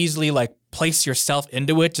you can easily like place yourself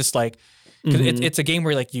into it, just like. Because it's a game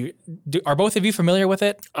where like are both of you familiar with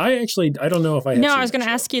it? I don't know if I have. No, I was going to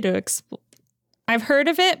ask you to explain. I've heard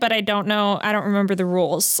of it, but I don't know. I don't remember the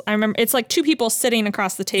rules. I remember it's like two people sitting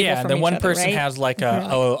across the table. Yeah, from then each one other, person right? has like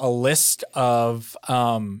a list of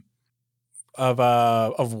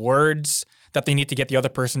words that they need to get the other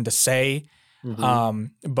person to say,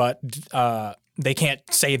 but they can't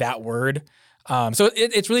say that word. So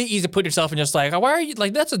it's really easy to put yourself in just like, why are you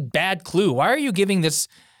like, that's a bad clue. Why are you giving this?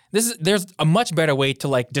 There's a much better way to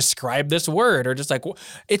like describe this word, or just like,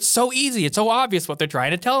 it's so easy. It's so obvious what they're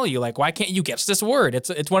trying to tell you. Like, why can't you guess this word?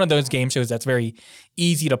 It's one of those game shows that's very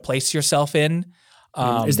easy to place yourself in.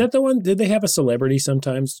 Is that the one? Did they have a celebrity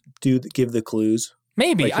sometimes give the clues?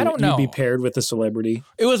 Maybe. Like I don't know. You'd be paired with a celebrity.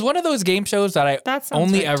 It was one of those game shows that I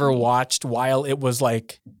only right ever watched while it was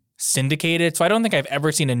like syndicated. So I don't think I've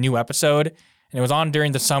ever seen a new episode. And it was on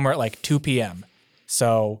during the summer at like 2 p.m.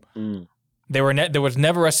 So there was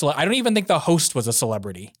never a I don't even think the host was a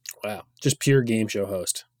celebrity. Wow. Just pure game show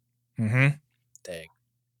host. Mm-hmm. Dang.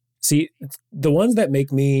 See, the ones that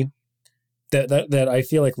make me, that I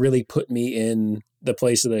feel like really put me in the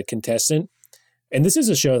place of the contestant, and this is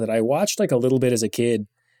a show that I watched like a little bit as a kid,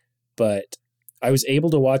 but I was able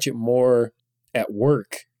to watch it more at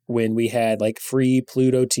work when we had like free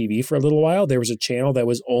Pluto TV for a little while. There was a channel that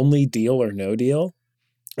was only Deal or No Deal.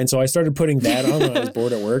 And so I started putting that on when I was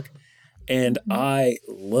bored at work. And I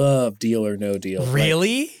love Deal or No Deal.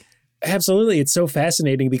 Really? Like, absolutely. It's so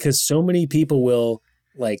fascinating because so many people will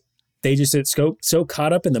like, they just get so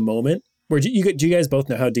caught up in the moment. Do you guys both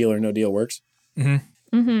know how Deal or No Deal works? Mm-hmm.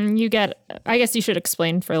 I guess you should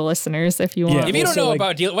explain for the listeners if you want. If you don't know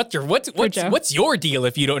about Deal, what's your deal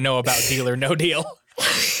if you don't know about Deal or No Deal?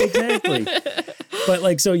 Exactly. But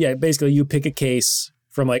like, so yeah, basically you pick a case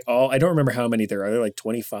from like I don't remember how many there are. There like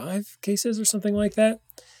 25 cases or something like that.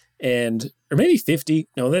 Or maybe 50.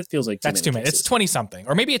 No, that feels like that's too many. It's 20 something,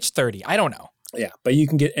 or maybe it's 30. I don't know. Yeah, but you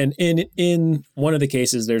can get, and in one of the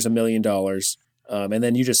cases, there's $1 million. And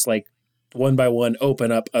then you just like one by one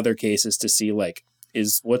open up other cases to see like,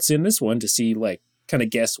 is what's in this one, to see like, kind of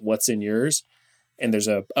guess what's in yours. And there's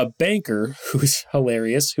a banker who's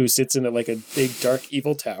hilarious, who sits in like a big dark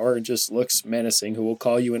evil tower and just looks menacing, who will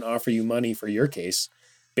call you and offer you money for your case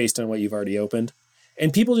based on what you've already opened.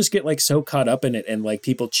 And people just get like so caught up in it, and like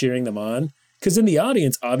people cheering them on. Because in the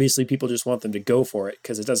audience, obviously people just want them to go for it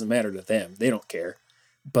because it doesn't matter to them. They don't care.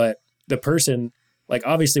 But the person like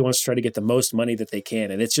obviously wants to try to get the most money that they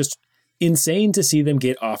can. And it's just insane to see them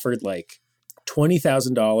get offered like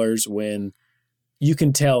 $20,000 when you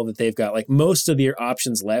can tell that they've got like most of their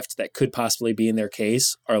options left that could possibly be in their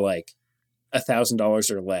case are like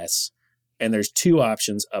 $1,000 or less. And there's two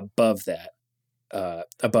options above that,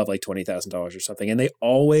 above like $20,000 or something. And they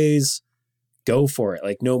always go for it,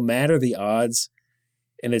 like no matter the odds.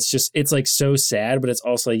 And it's like so sad, but it's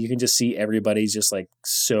also like you can just see everybody's just like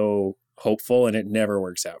so hopeful, and it never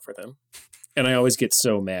works out for them. And I always get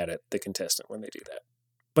so mad at the contestant when they do that.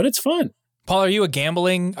 But it's fun. Paul, I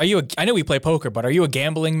know we play poker, but are you a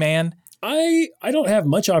gambling man? I don't have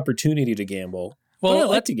much opportunity to gamble. Well, I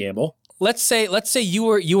like to gamble. Let's say you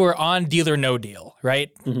were on Deal or No Deal,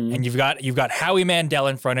 right? Mm-hmm. And you've got Howie Mandel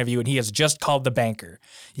in front of you, and he has just called the banker.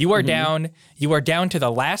 You are down to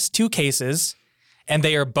the last two cases, and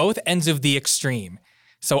they are both ends of the extreme.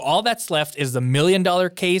 So all that's left is the $1 million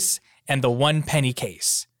case and the 1 penny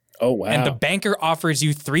case. Oh wow! And the banker offers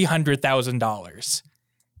you $300,000.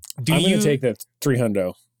 I'm going to take the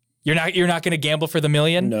 $300,000. You're not going to gamble for the $1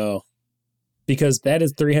 million? No, because that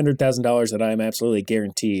is $300,000 that I am absolutely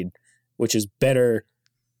guaranteed, which is better.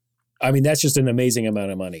 I mean, that's just an amazing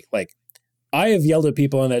amount of money. Like, I have yelled at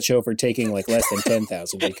people on that show for taking like less than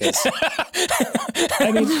 $10,000 because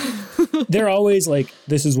I mean, they're always like,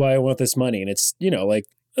 "This is why I want this money," and it's like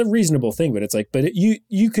a reasonable thing, but it's like,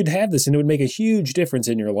 you could have this and it would make a huge difference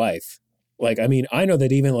in your life. Like, I mean, I know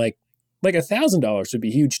that even like $1,000 would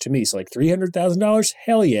be huge to me. So like $300,000,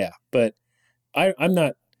 hell yeah. But I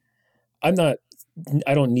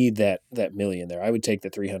don't need that million there. I would take the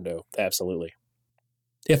 300, absolutely.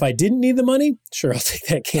 If I didn't need the money, sure, I'll take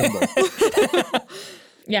that gamble.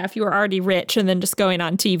 Yeah, if you were already rich and then just going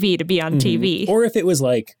on TV to be on TV. Or if it was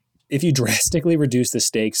like, if you drastically reduce the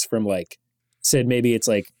stakes from like, said maybe it's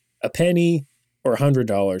like a penny or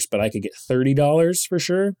 $100, but I could get $30 for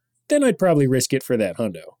sure, then I'd probably risk it for that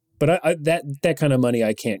hundo. But that kind of money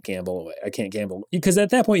I can't gamble away. I can't gamble because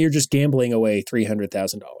at that point you're just gambling away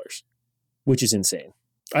 $300,000, which is insane.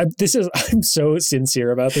 I'm so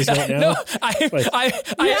sincere about this right now. No, I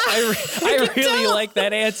really like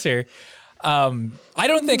that answer. I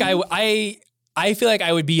don't think I feel like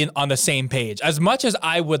I would be on the same page. As much as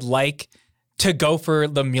I would like to go for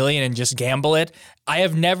the $1 million and just gamble it, I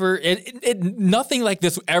have never, nothing like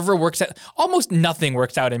this ever works out. Almost nothing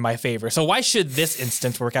works out in my favor. So why should this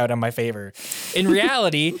instance work out in my favor? In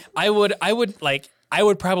reality, I would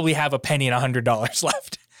probably have a penny and $100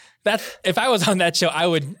 left. If I was on that show,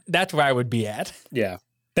 that's where I would be at. Yeah.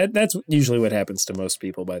 That's usually what happens to most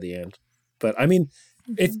people by the end. But I mean,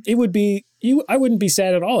 it would be I wouldn't be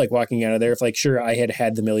sad at all, like walking out of there if like, sure, I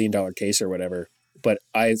had the $1 million case or whatever. But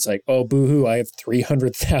it's like, oh, boo-hoo, I have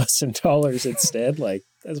 $300,000 instead. Like,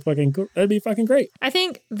 that's fucking cool. That'd be fucking great. I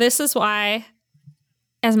think this is why,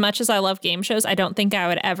 as much as I love game shows, I don't think I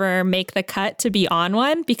would ever make the cut to be on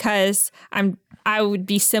one because I would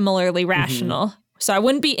be similarly rational. Mm-hmm. So I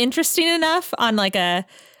wouldn't be interesting enough on like a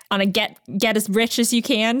get as rich as you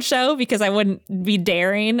can show because I wouldn't be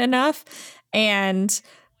daring enough. And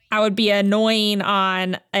I would be annoying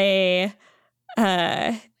on a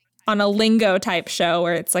lingo type show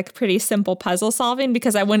where it's like pretty simple puzzle solving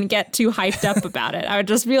because I wouldn't get too hyped up about it. I would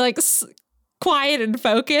just be like quiet and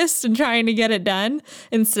focused and trying to get it done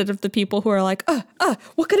instead of the people who are like,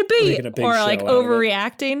 what could it be? Or like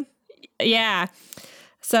overreacting. Yeah.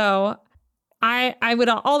 So I would,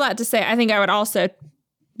 all that to say, I think I would also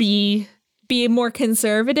be more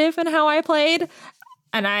conservative in how I played.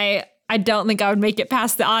 And I don't think I would make it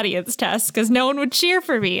past the audience test because no one would cheer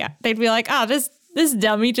for me. They'd be like, oh, this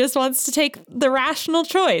dummy just wants to take the rational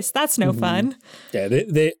choice. That's no fun. Yeah,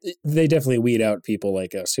 they definitely weed out people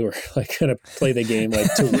like us who are like going to play the game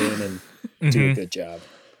like to win and do a good job.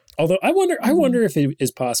 Although I wonder if it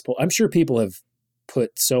is possible. I'm sure people have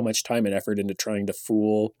put so much time and effort into trying to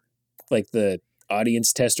fool like the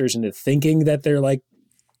audience testers into thinking that they're like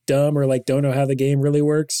dumb or like don't know how the game really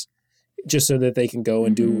works. just so that they can go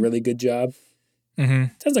and do a really good job.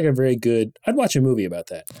 Sounds like a very good, I'd watch a movie about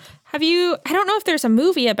that. I don't know if there's a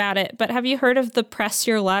movie about it, but have you heard of the Press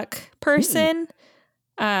Your Luck person?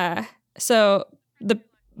 So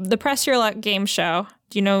the Press Your Luck game show,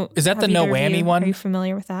 do you know? Is that the No Whammy one? Are you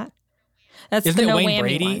familiar with that? That's Isn't the it No Wayne Whammy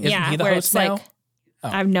Brady? one. Isn't he the host now?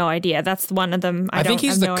 I have no idea. That's one of them. I think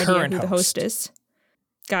he's the current idea who the host is.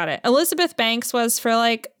 Got it. Elizabeth Banks was for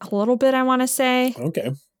like a little bit, I want to say.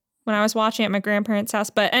 Okay. When I was watching at my grandparents'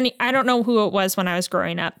 house, but I don't know who it was when I was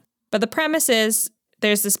growing up. But the premise is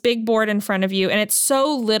there's this big board in front of you, and it's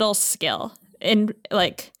so little skill, and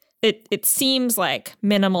like it seems like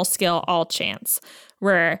minimal skill, all chance.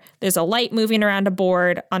 Where there's a light moving around a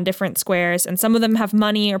board on different squares, and some of them have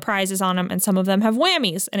money or prizes on them, and some of them have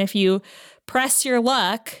whammies. And if you press your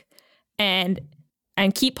luck and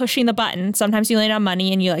keep pushing the button, sometimes you land on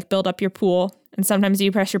money and you like build up your pool. And sometimes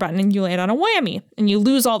you press your button and you land on a whammy and you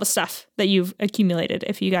lose all the stuff that you've accumulated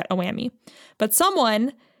if you got a whammy. But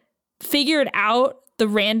someone figured out the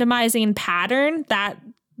randomizing pattern that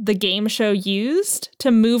the game show used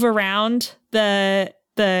to move around the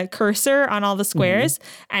cursor on all the squares.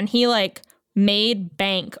 And he like made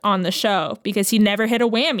bank on the show because he never hit a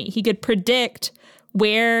whammy. He could predict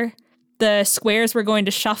where the squares were going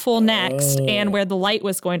to shuffle next and where the light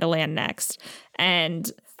was going to land next. And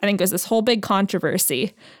I think there's this whole big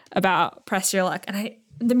controversy about Press Your Luck. And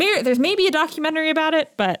there's maybe a documentary about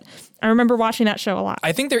it, but I remember watching that show a lot.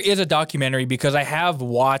 I think there is a documentary because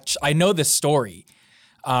I know this story.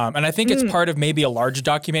 And I think it's part of maybe a larger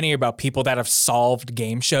documentary about people that have solved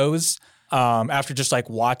game shows after just like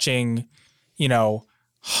watching,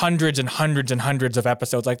 hundreds and hundreds and hundreds of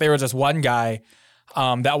episodes. Like there was this one guy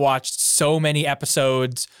that watched so many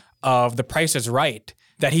episodes of The Price is Right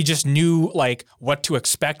that he just knew like what to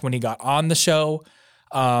expect when he got on the show.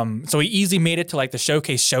 So he easily made it to like the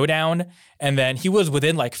Showcase Showdown, and then he was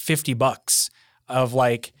within like $50 of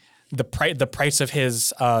like the price of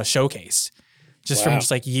his showcase, just from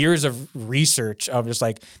just like years of research of just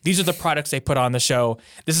like these are the products they put on the show.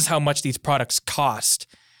 This is how much these products cost,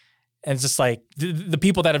 and it's just like the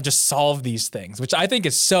people that have just solved these things, which I think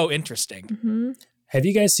is so interesting. Mm-hmm. Have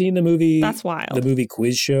you guys seen the movie? That's wild. The movie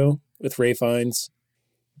Quiz Show with Ralph Fiennes.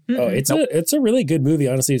 Oh, it's a really good movie.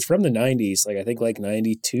 Honestly, it's from the 90s, like I think like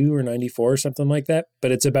 92 or 94 or something like that.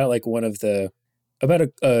 But it's about like about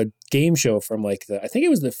a game show from like I think it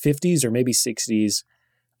was the 50s or maybe 60s,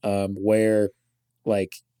 where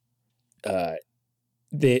like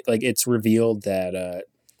it's revealed that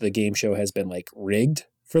the game show has been like rigged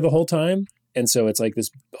for the whole time, and so it's like this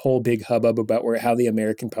whole big hubbub about how the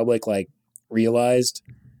American public like realized,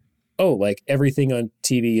 oh, like everything on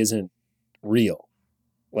TV isn't real.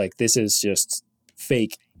 Like this is just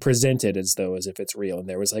fake, presented as if it's real. And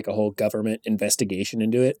there was like a whole government investigation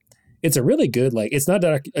into it. It's a really good, like, it's not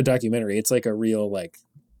a documentary. It's like a real, like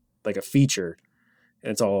a feature.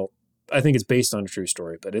 And I think it's based on a true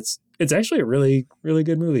story, but it's actually a really, really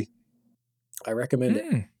good movie. I recommend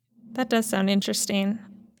it. That does sound interesting.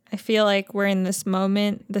 I feel like we're in this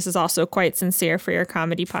moment. This is also quite sincere for your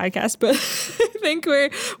comedy podcast, but I think we're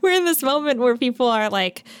in this moment where people are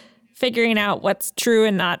like figuring out what's true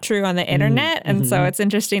and not true on the internet. And so it's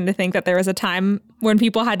interesting to think that there was a time when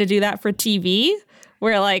people had to do that for TV,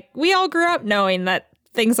 where like we all grew up knowing that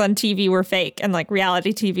things on TV were fake and like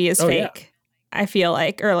reality TV is fake. Yeah. I feel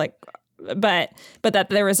like, or like, but that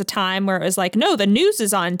there was a time where it was like, no, the news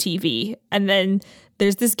is on TV. And then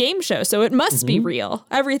there's this game show, so it must be real.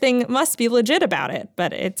 Everything must be legit about it,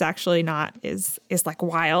 but it's actually not. Is like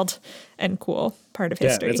wild and cool part of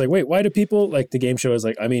history. Yeah, it's like, wait, why do people like the game show is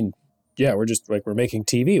like? I mean, yeah, we're just like we're making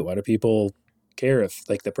TV. Why do people care if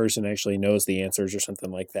like the person actually knows the answers or something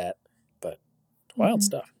like that? But wild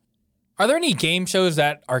stuff. Are there any game shows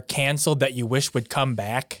that are canceled that you wish would come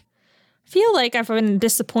back? I feel like I've been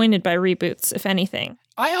disappointed by reboots, if anything.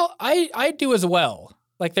 I do as well.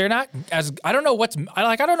 Like they're not as I don't know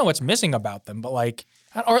what's missing about them, but like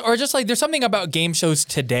or just like there's something about game shows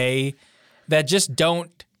today that just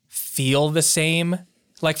don't feel the same.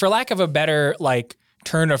 Like for lack of a better like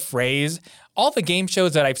turn of phrase, all the game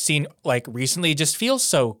shows that I've seen like recently just feel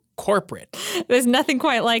so corporate. There's nothing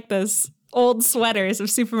quite like those old sweaters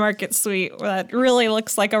of Supermarket Sweep that really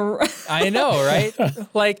looks like a I know, right?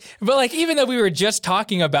 But even though we were just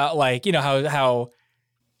talking about like, you know, how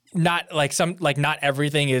not like not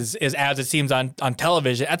everything is as it seems on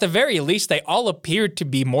television. At the very least, they all appeared to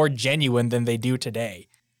be more genuine than they do today.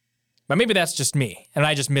 But maybe that's just me, and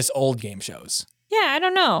I just miss old game shows. Yeah, I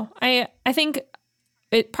don't know. I think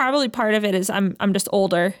it probably part of it is I'm just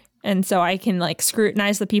older, And so I can like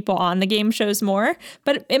scrutinize the people on the game shows more.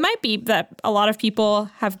 But it might be that a lot of people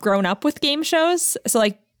have grown up with game shows. So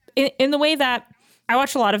like in the way that I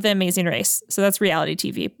watch a lot of The Amazing Race. So that's reality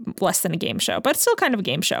TV, less than a game show, but it's still kind of a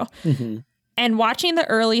game show. Mm-hmm. And watching the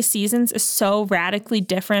early seasons is so radically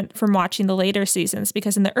different from watching the later seasons,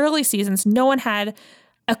 because in the early seasons, no one had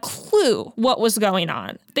a clue what was going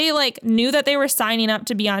on. They like knew that they were signing up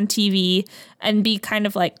to be on TV and be kind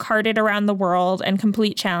of like carted around the world and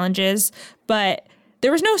complete challenges, but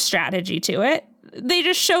there was no strategy to it. They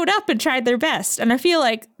just showed up and tried their best. And I feel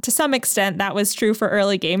like to some extent that was true for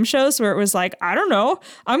early game shows, where it was like, I don't know,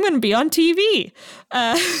 I'm going to be on TV.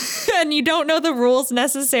 And you don't know the rules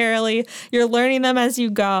necessarily. You're learning them as you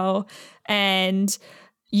go. And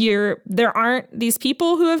there aren't these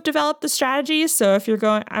people who have developed the strategies. So if you're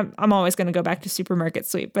going, I'm always going to go back to Supermarket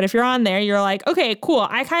Sweep. But if you're on there, you're like, okay, cool.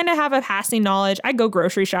 I kind of have a passing knowledge. I go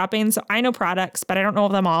grocery shopping, so I know products, but I don't know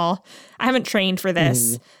them all. I haven't trained for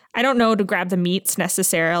this. I don't know to grab the meats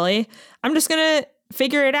necessarily. I'm just going to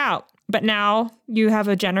figure it out. But now you have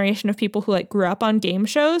a generation of people who like grew up on game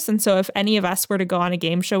shows. And so if any of us were to go on a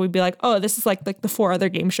game show, we'd be like, oh, this is like the 4 other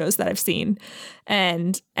game shows that I've seen.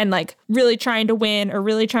 And like really trying to win or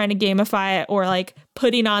really trying to gamify it, or like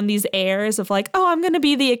putting on these airs of like, oh, I'm going to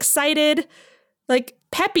be the excited, like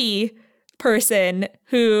peppy person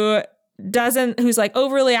who's like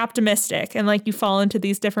overly optimistic, and like you fall into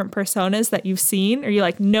these different personas that you've seen, or you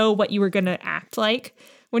like know what you were going to act like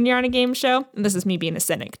when you're on a game show. And this is me being a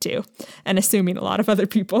cynic too, and assuming a lot of other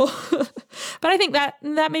people. But I think that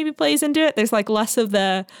maybe plays into it. There's like less of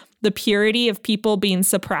the purity of people being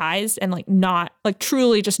surprised and like not like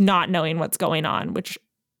truly just not knowing what's going on, which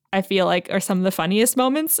I feel like are some of the funniest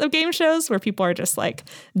moments of game shows, where people are just like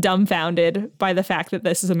dumbfounded by the fact that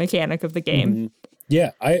this is a mechanic of the game. Mm-hmm.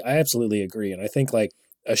 Yeah, I absolutely agree. And I think like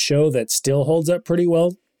a show that still holds up pretty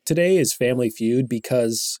well today is Family Feud,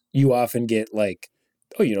 because you often get like,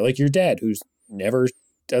 oh, you know, like your dad who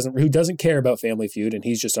doesn't care about Family Feud, and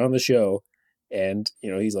he's just on the show, and you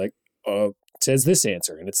know, he's like, oh, says this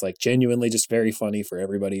answer, and it's like genuinely just very funny for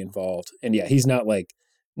everybody involved. And yeah, he's not like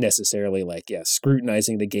necessarily like,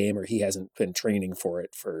 scrutinizing the game, or he hasn't been training for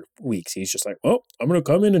it for weeks. He's just like, well, I'm going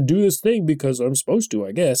to come in and do this thing because I'm supposed to,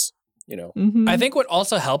 I guess. You know, I think what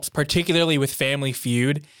also helps, particularly with Family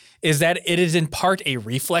Feud, is that it is in part a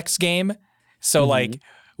reflex game. So like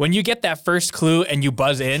when you get that first clue and you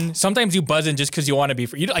buzz in, sometimes you buzz in just because you want to be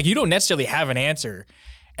free. You don't necessarily have an answer,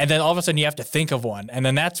 and then all of a sudden you have to think of one, and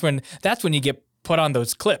then that's when you get put on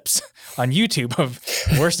those clips on YouTube of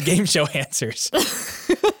worst game show answers.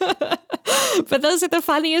 But those are the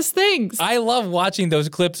funniest things. I love watching those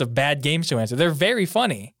clips of bad game show answers. They're very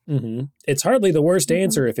funny. Mm-hmm. It's hardly the worst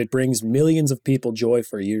answer if it brings millions of people joy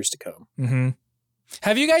for years to come. Mm-hmm.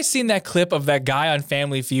 Have you guys seen that clip of that guy on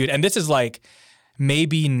Family Feud? And this is like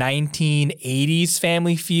maybe 1980s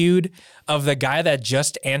Family Feud, of the guy that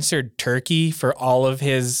just answered turkey for all of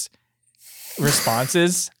his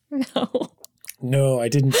responses. No, I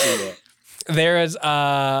didn't see that. There is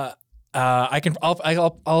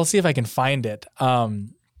I'll see if I can find it.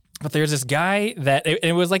 But there's this guy that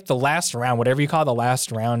it was like the last round, whatever you call the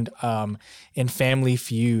last round, in Family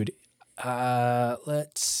Feud.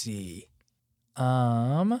 Let's see.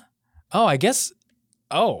 In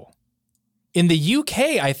the UK,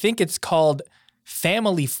 I think it's called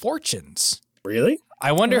Family Fortunes. Really?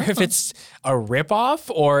 I wonder if it's a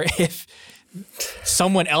ripoff, or if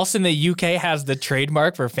someone else in the UK has the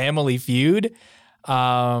trademark for Family Feud.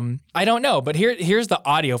 I don't know, but here's the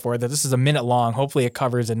audio for it. This is a minute long. Hopefully it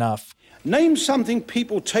covers enough. Name something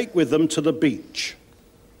people take with them to the beach.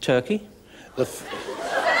 Turkey. The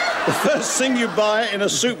first thing you buy in a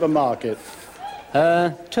supermarket.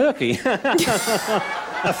 Turkey.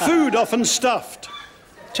 A food often stuffed.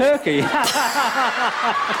 Turkey.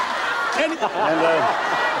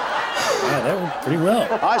 Yeah, that went pretty well.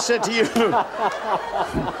 I said to you,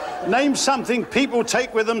 name something people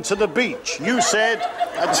take with them to the beach. You said,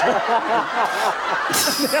 the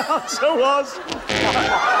answer was,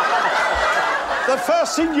 the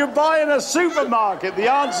first thing you buy in a supermarket.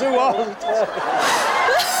 The answer was,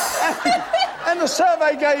 and the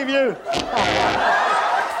survey gave you.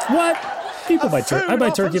 What? People buy turkey. I buy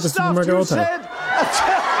turkey at the supermarket all the time.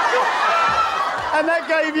 And that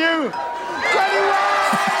gave you 21.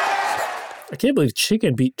 I can't believe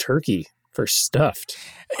chicken beat turkey for stuffed.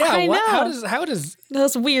 Yeah, I know. How does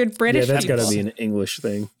those weird British Yeah, that's got to people. be an English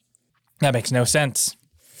thing. that makes no sense.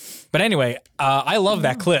 But anyway, I love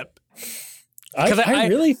that clip. I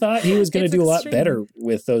really thought he was going to It's do a lot extreme. better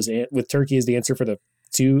with those with turkey as the answer for the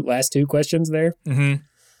last two questions there. Mm-hmm.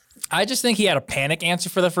 I just think he had a panic answer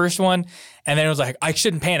for the first one, and then it was like, I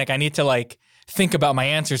shouldn't panic. I need to like think about my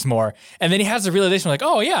answers more. And then he has the realization like,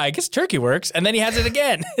 oh yeah, I guess turkey works. And then he has it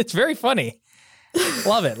again. It's very funny.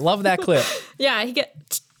 Love it. Love that clip. Yeah,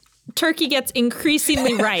 turkey gets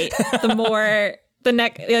increasingly right the more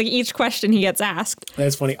each question he gets asked.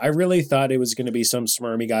 That's funny. I really thought it was going to be some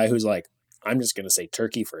smarmy guy who's like, I'm just going to say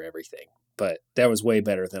turkey for everything. But that was way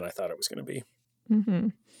better than I thought it was going to be. Mm-hmm.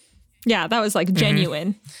 Yeah, that was like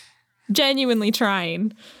genuine. Genuinely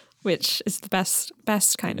trying, which is the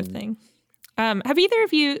best kind of thing. Have either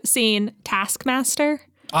of you seen Taskmaster?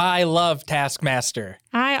 I love Taskmaster.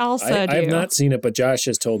 I also do. I have not seen it, but Josh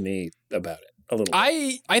has told me about it a little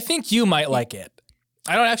bit. I think you might like it.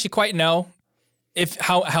 I don't actually quite know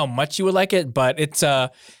how much you would like it, but it's I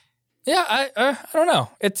don't know.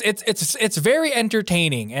 It's very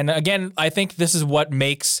entertaining. And again, I think this is what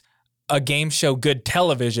makes a game show good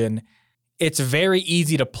television. It's very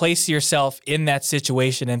easy to place yourself in that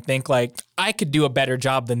situation and think like, I could do a better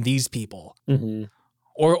job than these people. Mm-hmm.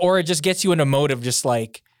 Or it just gets you in a mode of just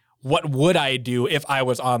like, what would I do if I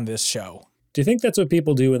was on this show? Do you think that's what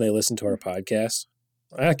people do when they listen to our podcast?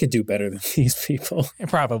 I could do better than these people.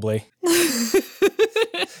 Probably.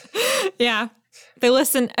 Yeah. They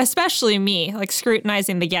listen, especially me, like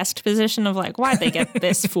scrutinizing the guest position of like, why'd they get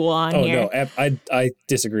this fool on here? Oh, no, I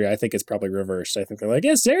disagree. I think it's probably reversed. I think they're like,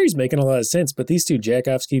 yeah, Sari's making a lot of sense, but these two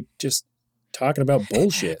jackoffs keep just talking about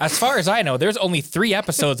bullshit. As far as I know, there's only 3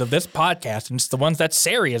 episodes of this podcast, and it's the ones that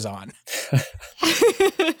Sari is on.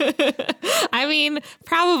 I mean,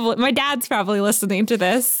 probably, my dad's probably listening to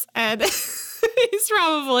this, and he's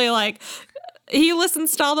probably like, he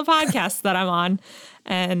listens to all the podcasts that I'm on,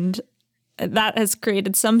 and that has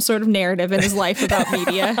created some sort of narrative in his life about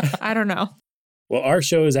media. I don't know. Well, our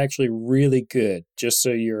show is actually really good, just so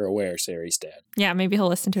you're aware, Sari's dad. Yeah, maybe he'll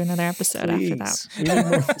listen to another episode Please. after that. We need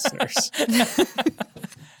more listeners.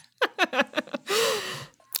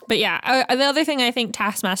 But yeah, the other thing I think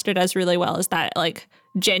Taskmaster does really well is that like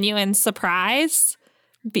genuine surprise,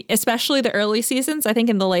 especially the early seasons. I think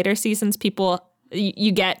in the later seasons,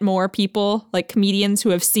 you get more people like comedians who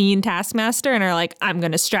have seen Taskmaster and are like, I'm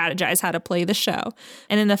going to strategize how to play the show.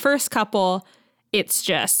 And in the first couple, it's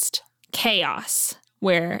just chaos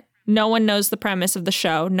where no one knows the premise of the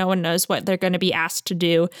show. No one knows what they're going to be asked to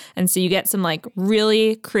do. And so you get some like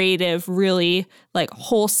really creative, really like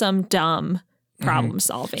wholesome, dumb problem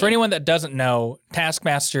solving. For anyone that doesn't know,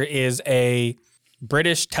 Taskmaster is a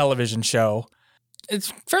British television show.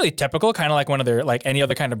 It's fairly typical, kind of like like any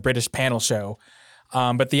other kind of British panel show.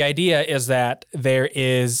 But the idea is that there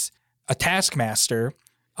is a taskmaster,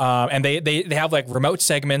 and they have like remote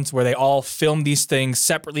segments where they all film these things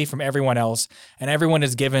separately from everyone else, and everyone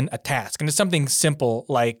is given a task. And it's something simple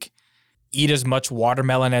like eat as much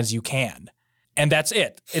watermelon as you can. And that's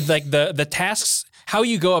it. It's like the tasks, how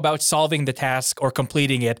you go about solving the task or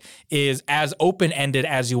completing it is as open-ended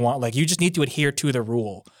as you want. Like you just need to adhere to the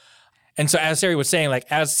rule. And so as Sari was saying, like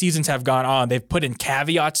as seasons have gone on, they've put in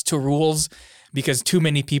caveats to rules because too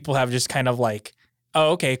many people have just kind of like,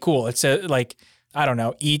 oh, okay, cool. It's like, I don't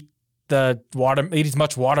know, eat as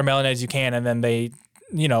much watermelon as you can. And then they,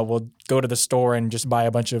 will go to the store and just buy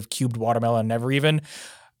a bunch of cubed watermelon, never even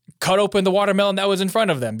cut open the watermelon that was in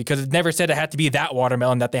front of them because it never said it had to be that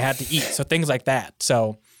watermelon that they had to eat. So things like that.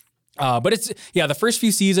 So, but the first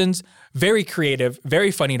few seasons, very creative,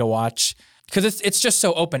 very funny to watch because it's just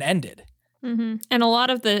so open-ended. Mm-hmm. And a lot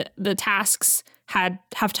of the tasks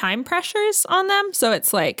have time pressures on them. So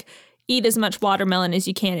it's like, eat as much watermelon as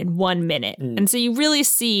you can in 1 minute. And so you really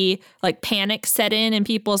see like panic set in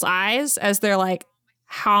people's eyes as they're like,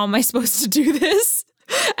 how am I supposed to do this?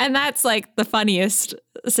 And that's like the funniest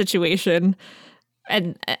situation.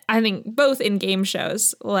 And I think both in game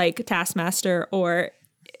shows like Taskmaster or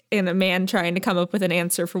in a man trying to come up with an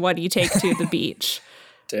answer for what do you take to the beach.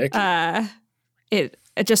 It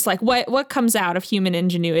just like what comes out of human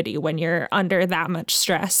ingenuity when you're under that much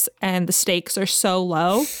stress and the stakes are so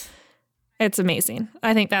low. It's amazing.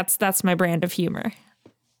 I think that's my brand of humor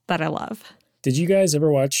that I love. Did you guys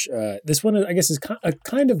ever watch this one? I guess is a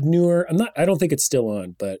kind of newer. I don't think it's still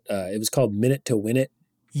on, but it was called Minute to Win It.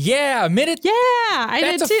 Yeah, Minute. Yeah,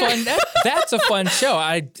 I did too. That's a fun show.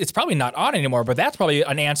 It's probably not on anymore, but that's probably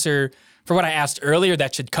an answer for what I asked earlier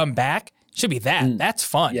that should come back. Should be that. That's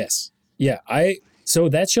fun. Yes. Yeah. So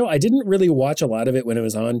that show, I didn't really watch a lot of it when it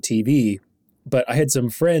was on TV, but I had some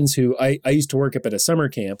friends who I used to work up at a summer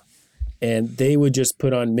camp, and they would just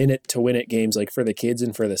put on Minute to Win It games like for the kids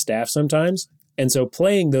and for the staff sometimes. And so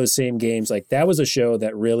playing those same games, like that was a show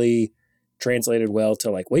that really translated well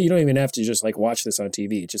to like, well, you don't even have to just like watch this on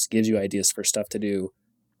TV. It just gives you ideas for stuff to do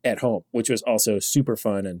at home, which was also super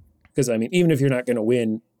fun. And because, I mean, even if you're not going to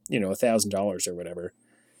win, $1,000 or whatever,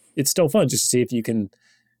 it's still fun just to see if you can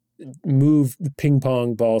move the ping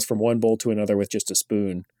pong balls from one bowl to another with just a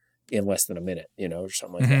spoon in less than a minute, or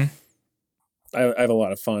something like that. I have a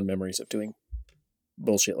lot of fond memories of doing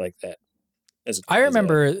bullshit like that. I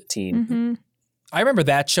remember as a teen. I remember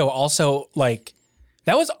that show also, like,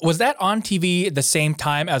 was that on TV the same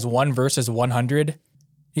time as 1 versus 100?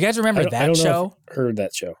 You guys remember that I don't show? know if I've heard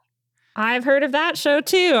that show. I've heard of that show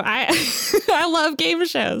too. I love game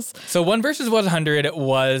shows. So 1 versus 100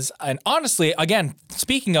 was, and honestly, again,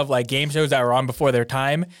 speaking of like game shows that were on before their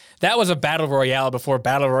time, that was a battle royale before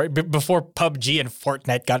PUBG and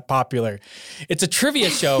Fortnite got popular. It's a trivia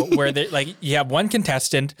show where you have one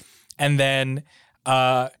contestant, and then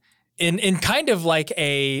in kind of like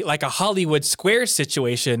a Hollywood Squares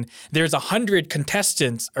situation, there's 100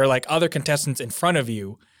 contestants or like other contestants in front of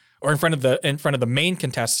you, or in front of the main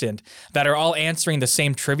contestant, that are all answering the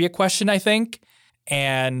same trivia question, I think.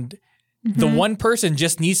 And the one person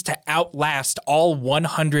just needs to outlast all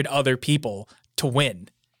 100 other people to win.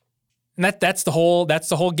 And that's the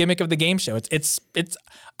whole gimmick of the game show. It's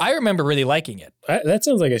I remember really liking it. That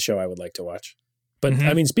sounds like a show I would like to watch. But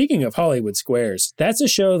I mean, speaking of Hollywood Squares, that's a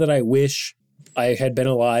show that I wish I had been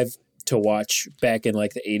alive to watch back in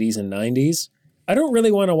like the 80s and 90s. I don't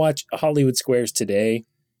really want to watch Hollywood Squares today.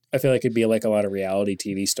 I feel like it'd be like a lot of reality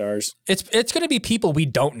TV stars. It's going to be people we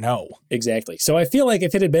don't know. Exactly. So I feel like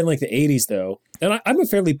if it had been like the 80s, though, and I'm a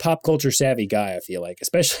fairly pop culture savvy guy, I feel like,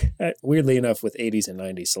 especially weirdly enough with 80s and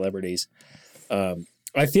 90s celebrities.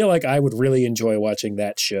 I feel like I would really enjoy watching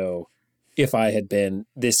that show if I had been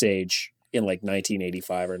this age in like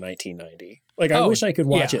 1985 or 1990. Like, I wish I could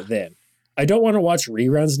watch it then. I don't want to watch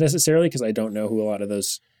reruns necessarily because I don't know who a lot of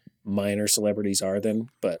those minor celebrities are then,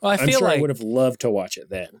 but I'm sure I would have loved to watch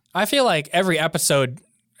it then. I feel like every episode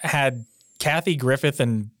had Kathy Griffith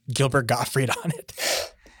and Gilbert Gottfried on it.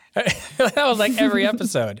 That was like every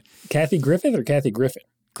episode. Kathy Griffith or Kathy Griffin?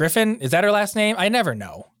 Griffin? Is that her last name? I never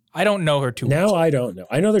know. I don't know her too much. Now I don't know.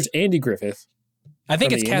 I know there's Andy Griffith. I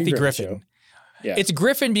think it's Kathy Griffin. Show. Yeah. It's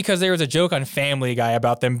Griffin because there was a joke on Family Guy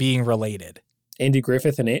about them being related. Andy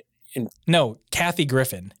Griffith and no, Kathy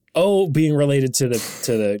Griffin. Oh, being related to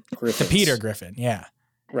the Griffins. To Peter Griffin, yeah.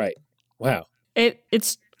 Right. Wow.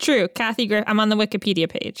 It's true. Kathy Griffin. I'm on the Wikipedia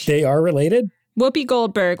page. They are related? Whoopi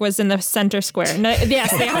Goldberg was in the center square. No,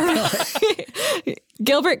 yes, they are.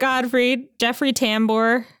 Gilbert Gottfried, Jeffrey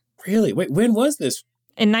Tambor. Really? Wait, when was this?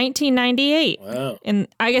 In 1998. Wow. And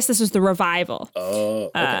I guess this was the revival.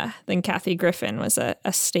 Oh, okay. Then Kathy Griffin was a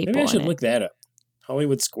staple. Maybe I should look that up.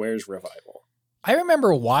 Hollywood Squares revival. I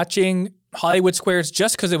remember watching Hollywood Squares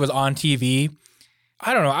just because it was on TV.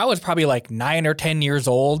 I don't know. I was probably like 9 or 10 years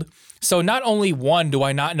old. So not only do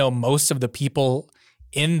I not know most of the people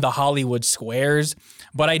in the Hollywood Squares,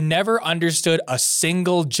 but I never understood a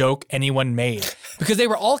single joke anyone made because they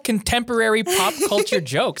were all contemporary pop culture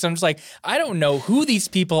jokes. I'm just like, I don't know who these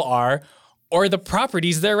people are or the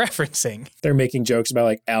properties they're referencing. They're making jokes about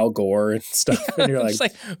like Al Gore and stuff. And you're like,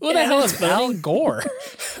 who the hell is Al Gore?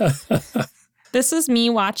 This is me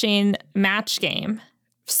watching Match Game,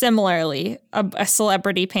 similarly, a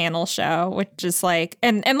celebrity panel show, which is like,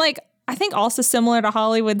 and like, I think also similar to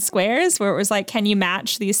Hollywood Squares, where it was like, can you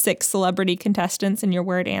match these 6 celebrity contestants in your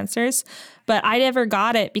word answers? But I never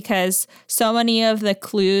got it because so many of the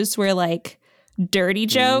clues were like dirty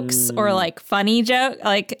jokes or like funny joke,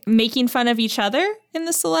 like making fun of each other in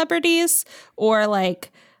the celebrities, or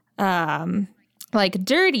like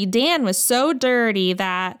Dirty Dan was so dirty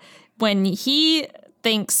that when he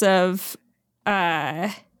thinks of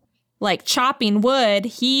like chopping wood,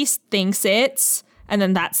 he thinks it's, and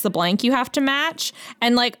then that's the blank you have to match.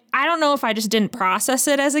 And like, I don't know if I just didn't process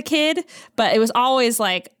it as a kid, but it was always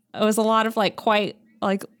like, it was a lot of like quite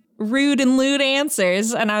like rude and lewd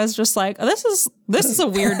answers. And I was just like, oh, this is a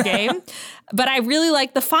weird game. But I really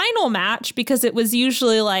liked the final match because it was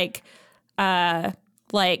usually like blank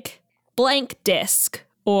disc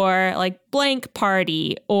or like blank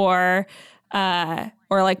party or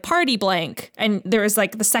like party blank. And there was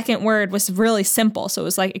like the second word was really simple. So it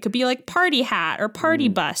was like, it could be like party hat or party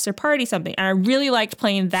bus or party something. And I really liked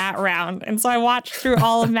playing that round. And so I watched through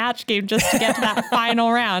all of Match Game just to get to that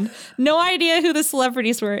final round. No idea who the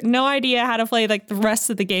celebrities were. No idea how to play like the rest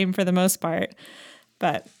of the game for the most part.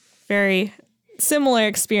 But very similar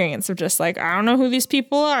experience of just like, I don't know who these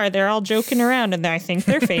people are. They're all joking around and I think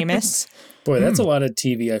they're famous. Boy, that's a lot of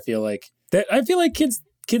TV. I feel like kids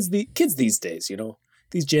these days, you know,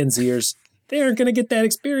 these Gen Zers, they aren't going to get that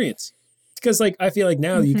experience. Because like, I feel like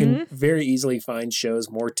now you can very easily find shows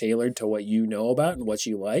more tailored to what you know about and what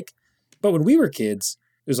you like. But when we were kids,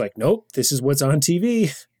 was like, nope, this is what's on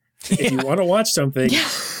TV. If you want to watch something,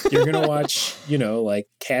 you're going to watch, like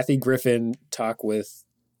Kathy Griffin talk with,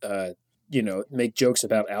 make jokes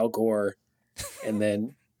about Al Gore and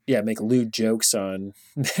then, make lewd jokes on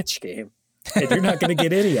Match Game. And you're not going to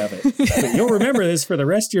get any of it. But you'll remember this for the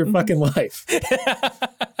rest of your fucking life.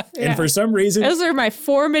 And for some reason... Those are my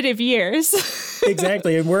formative years.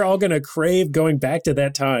 Exactly. And we're all going to crave going back to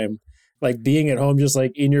that time. Like being at home, just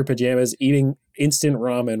like in your pajamas, eating instant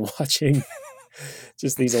ramen, watching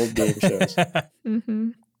just these old game shows.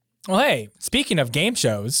 Well, hey, speaking of game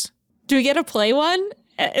shows... Do we get to play one?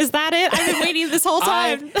 Is that it? I've been waiting this whole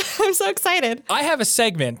time. I'm so excited. I have a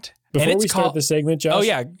segment... Before we start the segment, Josh. Oh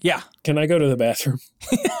yeah. Can I go to the bathroom?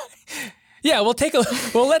 Yeah, we'll take a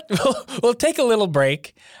little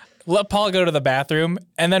break. Let Paul go to the bathroom,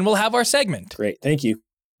 and then we'll have our segment. Great, thank you,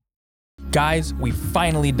 guys. We've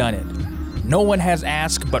finally done it. No one has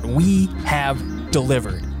asked, but we have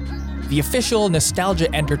delivered. The official Nostalgia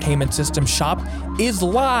Entertainment System shop is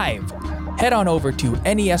live. Head on over to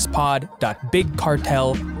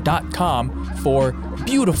nespod.bigcartel.com for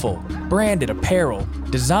beautiful branded apparel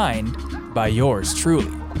designed by yours truly.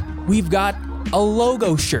 We've got a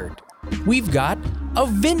logo shirt. We've got a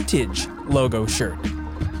vintage logo shirt.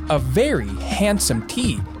 A very handsome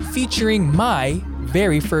tee featuring my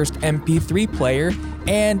very first MP3 player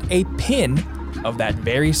and a pin of that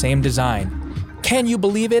very same design. Can you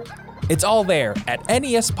believe it? It's all there at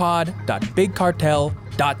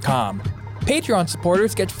nespod.bigcartel.com. Patreon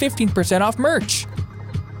supporters get 15% off merch.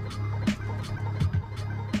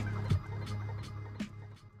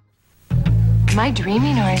 Am I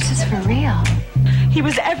dreaming or is this for real? He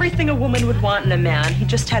was everything a woman would want in a man. He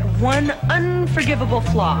just had one unforgivable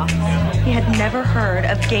flaw. He had never heard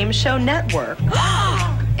of Game Show Network.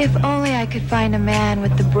 If only I could find a man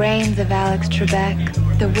with the brains of Alex Trebek,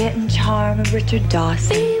 the wit and charm of Richard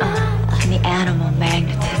Dawson, and the animal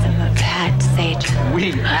magnetism of Pat Sajak.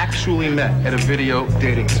 We actually met at a video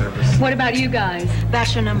dating service. What about you guys?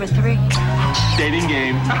 Bachelor number 3. Dating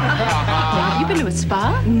game. Have you been to a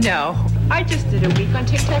spa? No, I just did a week on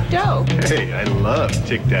tic-tac-toe. Hey, I love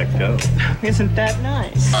tic-tac-toe. Isn't that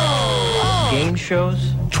nice? Game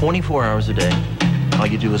shows, 24 hours a day. All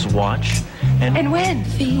you do is watch and win.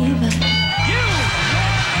 Fever.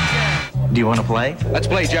 Do you want to play? Let's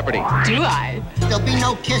play Jeopardy. Do I? There'll be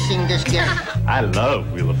no kissing this game. I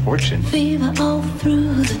love Wheel of Fortune. Fever all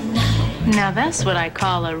through the night. Now that's what I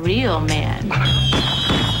call a real man.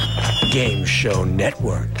 Game Show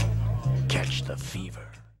Network. Catch the fever.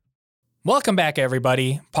 Welcome back,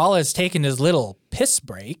 everybody. Paul has taken his little piss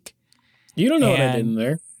break. You don't know what I did in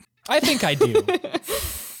there. I think I do.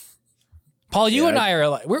 Paul, you and I are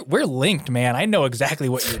like, we're linked, man. I know exactly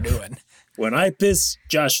what you're doing. When I piss,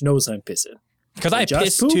 Josh knows I'm pissing. Because I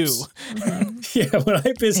piss too. Yeah, when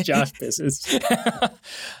I piss, Josh pisses.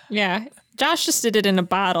 Yeah. Josh just did it in a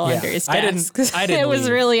bottle under his desk. I didn't it was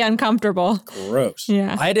leave. really uncomfortable. Gross.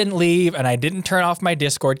 Yeah. I didn't leave, and I didn't turn off my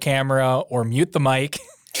Discord camera or mute the mic.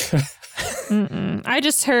 I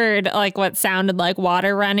just heard like what sounded like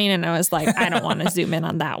water running, and I was like, I don't want to zoom in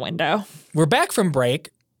on that window. We're back from break,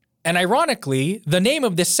 and ironically, the name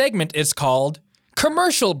of this segment is called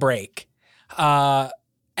Commercial Break.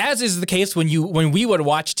 As is the case when we would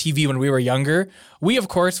watch TV when we were younger, we of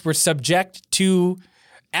course were subject to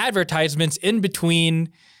advertisements in between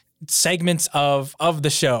segments of the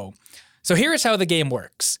show. So here's how the game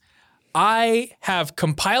works. I have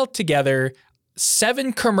compiled together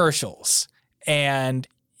 7 commercials, and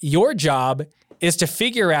your job is to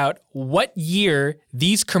figure out what year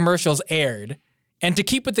these commercials aired. And to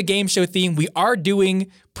keep with the game show theme, we are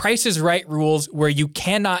doing Price is Right rules where you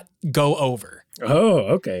cannot go over. Oh,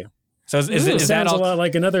 okay. So is that sounds a lot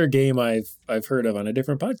like another game I've heard of on a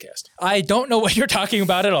different podcast. I don't know what you're talking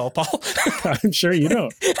about at all, Paul. I'm sure you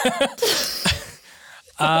don't.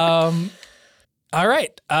 All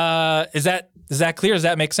right. Is that clear? Does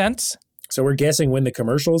that make sense? So we're guessing when the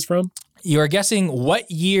commercial is from? You are guessing what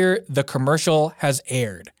year the commercial has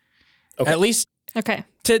aired. Okay. At least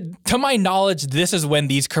to my knowledge, this is when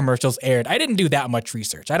these commercials aired. I didn't do that much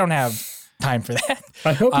research. I don't have time for that.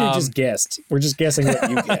 I hope you just guessed. We're just guessing what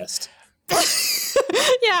you guessed.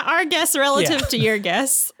 Yeah, our guess relative to your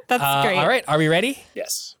guess. That's great. All right. Are we ready?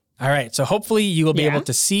 Yes. All right. So hopefully you will be able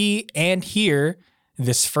to see and hear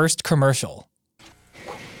this first commercial.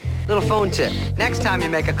 Little phone tip. Next time you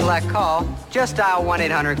make a collect call, just dial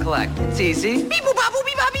 1-800-COLLECT. It's easy. Beep boop bop boop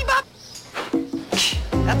beep bop beep bop.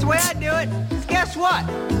 That's the way I do it. 'Cause guess what?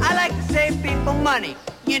 I like to save people money.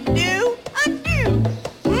 You do? I do.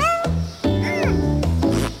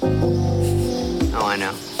 Oh, I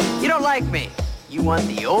know. You don't like me. You want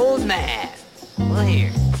the old man. Well,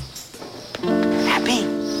 here. Happy?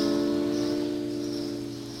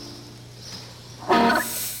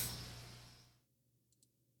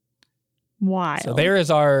 Wild. So there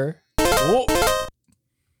is our. Whoa.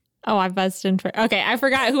 Oh, I buzzed in for. Okay, I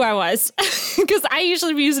forgot who I was because I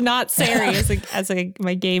usually use not Sari as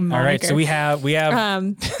my game moniker. All right, so we have we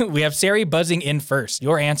have Sari buzzing in first.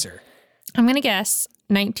 Your answer. I'm gonna guess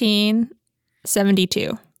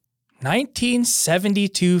 1972.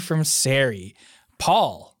 1972 from Sari.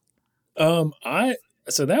 Paul. So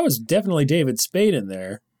that was definitely David Spade in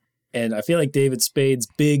there, and I feel like David Spade's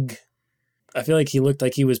big. I feel like he looked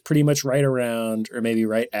like he was pretty much right around, or maybe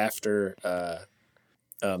right after.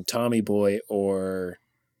 Tommy Boy or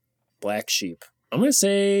Black Sheep. I'm going to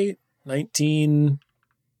say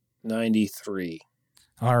 1993.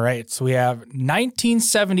 All right. So we have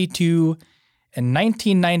 1972 and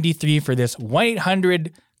 1993 for this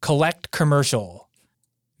 1-800-COLLECT commercial.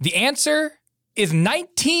 The answer is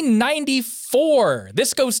 1994.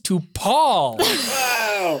 This goes to Paul.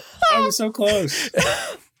 Wow. I was so close.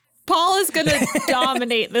 Paul is going to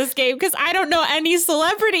dominate this game because I don't know any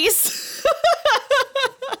celebrities.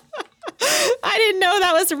 I didn't know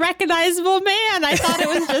that was a recognizable man. I thought it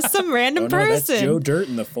was just some random person. That's Joe Dirt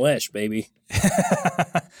in the flesh, baby.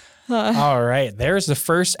 All right. There's the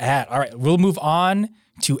first ad. All right. We'll move on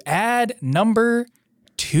to ad number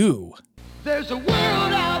 2. There's a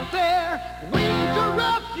world out there waiting to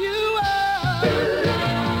rough you up.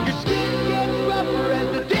 Your skin gets rougher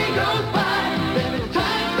as the day goes by. Then it's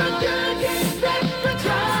time for Jergens Extra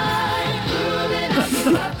Dry. Moving up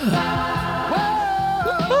the rough side.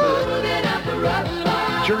 Moving up the rough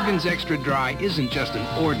side. Jergens Extra Dry isn't just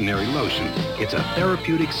an ordinary lotion. It's a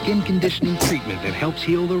therapeutic skin conditioning treatment that helps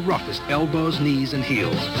heal the roughest elbows, knees, and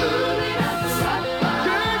heels. Moving up the rough side.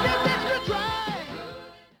 Jergens Extra Dry.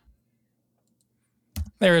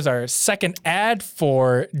 There's our second ad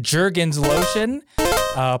for Jergens lotion.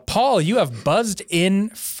 Paul, you have buzzed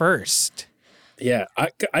in first. Yeah,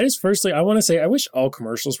 I just firstly, I want to say I wish all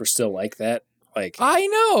commercials were still like that. Like I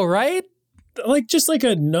know, right? Like just like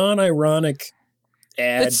a non-ironic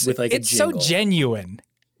ad with like it's a jingle. so genuine.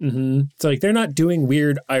 Mm-hmm. So like they're not doing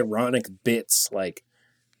weird ironic bits like,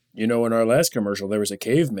 you know, in our last commercial there was a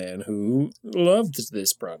caveman who loved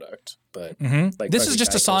this product, but like this is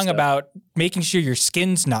just a song about making sure your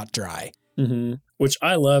skin's not dry, which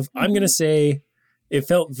I love. I'm gonna say it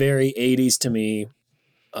felt very 80s to me.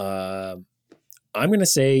 I'm gonna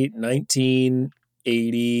say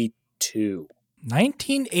 1982.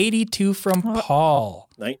 1982 from Paul.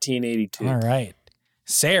 1982. All right,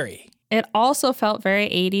 Sari. It also felt very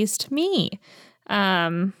 80s to me.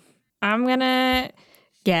 I'm gonna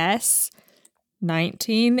guess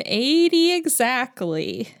 1980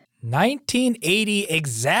 exactly. 1980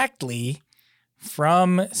 exactly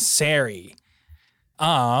from Sari.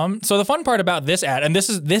 So the fun part about this ad, and this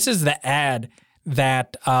is the ad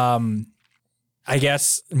that I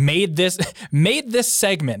guess made this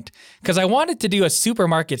segment, because I wanted to do a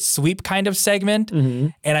supermarket sweep kind of segment,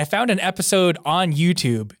 and I found an episode on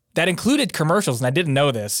YouTube that included commercials, and I didn't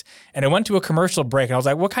know this, and I went to a commercial break, and I was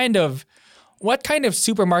like, what kind of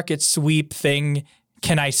supermarket sweep thing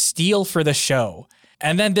can I steal for the show?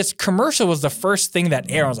 And then this commercial was the first thing that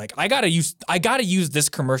aired. I was like, I gotta use this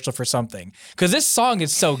commercial for something, because this song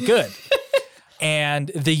is so good. And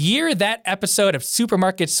the year that episode of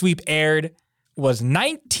Supermarket Sweep aired was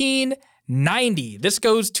 1990. This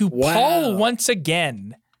goes to Paul once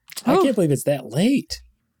again. I can't believe it's that late.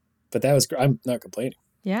 But that was I'm not complaining.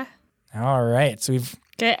 Yeah. All right. So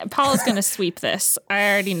Paul is going to sweep this. I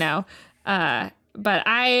already know. But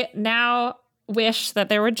I now wish that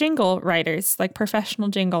there were jingle writers, like professional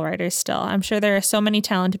jingle writers still. I'm sure there are so many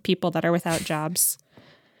talented people that are without jobs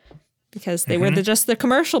because they were just the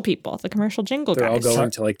commercial people, the commercial jingle guys. They're all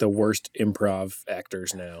going to like the worst improv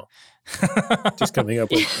actors now. Just coming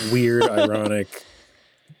up with weird, ironic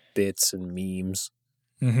bits and memes.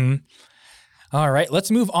 All right,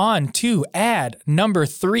 let's move on to ad number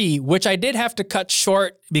 3, which I did have to cut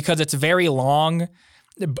short because it's very long.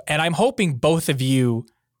 And I'm hoping both of you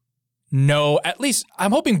know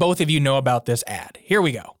about this ad. Here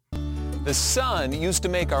we go. The sun used to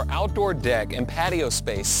make our outdoor deck and patio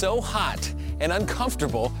space so hot and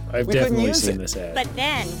uncomfortable I've we couldn't definitely use seen it. this ad. But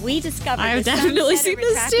then we discovered I've the definitely Sunset seen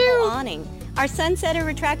this retractable too. awning. Our Sunsetter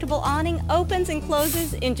retractable awning opens and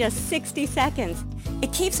closes in just 60 seconds.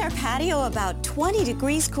 It keeps our patio about 20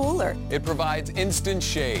 degrees cooler. It provides instant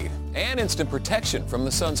shade and instant protection from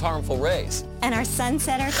the sun's harmful rays. And our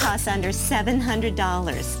Sunsetter costs under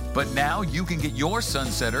 $700. But now you can get your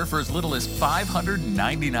Sunsetter for as little as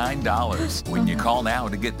 $599 when you call now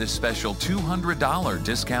to get this special $200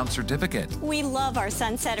 discount certificate. We love our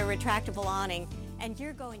Sunsetter retractable awning, and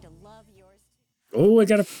you're going to love yours. Oh, I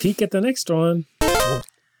got a peek at the next one.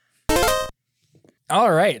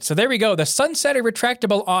 All right, so there we go. The Sunsetter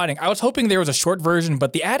retractable awning. I was hoping there was a short version,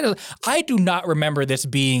 but the ad, I do not remember this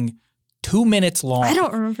being 2 minutes long. I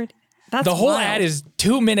don't remember. That's the whole wild. ad is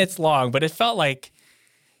 2 minutes long, but it felt like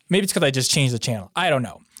maybe it's because I just changed the channel. I don't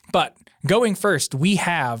know. But going first, we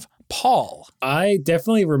have Paul. I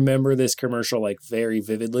definitely remember this commercial like very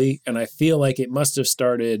vividly, and I feel like it must have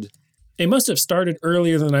started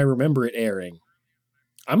earlier than I remember it airing.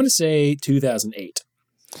 I'm going to say 2008.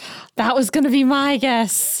 That was going to be my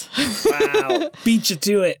guess. Wow. Beat you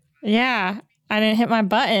to it. Yeah, I didn't hit my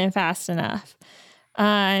button fast enough.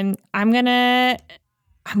 I'm gonna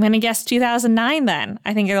guess 2009 then.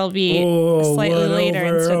 I think it'll be slightly later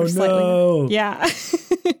instead of slightly. Yeah.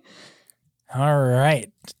 All right.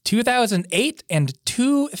 2008 and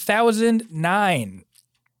 2009.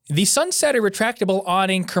 The Sunsetter retractable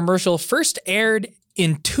awning commercial first aired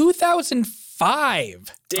in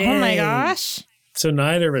 2005. Dang. Oh my gosh. So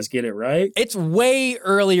neither of us get it right? It's way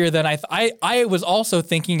earlier than I was also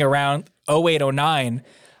thinking around 08, 09.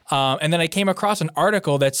 And then I came across an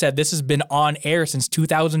article that said this has been on air since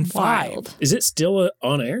 2005. Wild. Is it still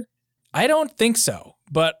on air? I don't think so,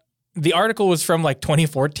 but the article was from like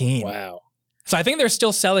 2014. Wow. So I think they're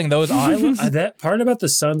still selling those on. That part about the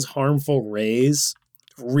sun's harmful rays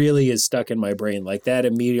really is stuck in my brain. Like that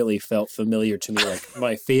immediately felt familiar to me, like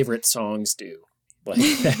my favorite songs do. Like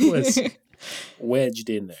that was wedged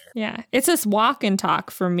in there. Yeah, it's this walk and talk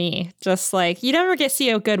for me. Just like you never see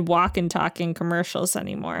a good walk and talk in commercials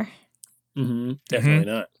anymore. Mm-hmm.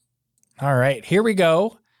 Definitely not. All right, here we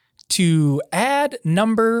go to ad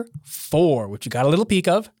number 4, which you got a little peek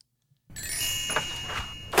of.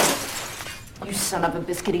 You son of a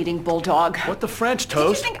biscuit-eating bulldog. What the French Did you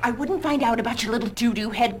toast? think I wouldn't find out about your little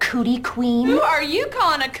doo-doo head cootie queen? Who are you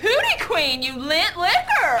calling a cootie queen, you lint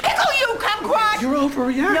liquor? Pickle you, kumquat! You're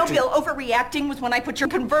overreacting. No, Bill, overreacting was when I put your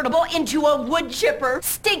convertible into a wood chipper.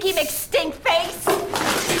 Stinky McStink face!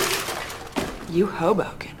 You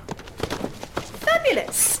Hoboken.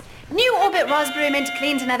 Fabulous! New Orbit Raspberry Mint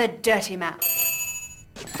cleans another dirty mouth.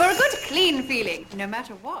 For a good clean feeling, no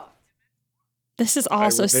matter what. This is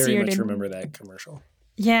also I very seared much in. remember that commercial.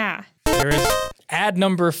 Yeah. There is ad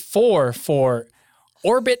number 4 for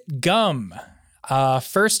Orbit Gum.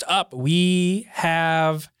 First up, we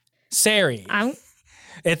have Sari.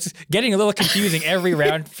 It's getting a little confusing every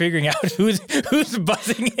round, figuring out who's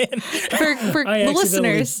buzzing in. For I the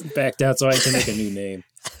listeners, backed out so I can make a new name.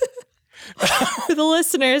 for the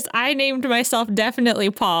listeners, I named myself definitely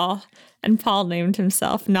Paul, and Paul named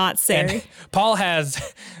himself not Sari. And Paul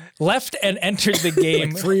has left and entered the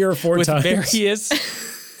game like 3 or 4 with times.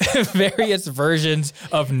 various versions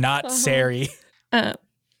of not Sari. All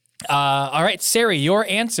right, Sari, your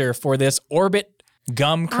answer for this Orbit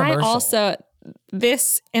Gum commercial. I also,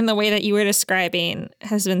 this in the way that you were describing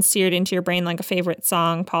has been seared into your brain like a favorite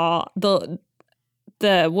song, Paul. The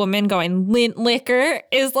woman going lint liquor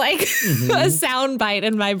is like a sound bite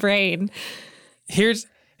in my brain. Here's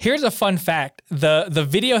a fun fact. The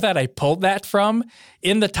video that I pulled that from,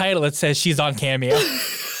 in the title it says she's on Cameo.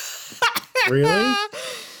 Really?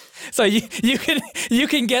 So you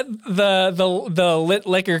can get the lit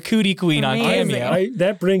liquor cootie queen on Cameo.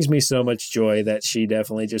 That brings me so much joy that she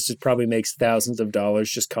definitely just probably makes thousands of dollars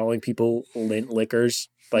just calling people lint lickers.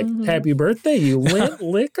 Like, happy birthday, you lint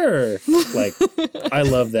liquor. Like, I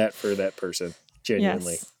love that for that person.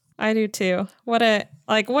 Genuinely. Yes, I do too. What a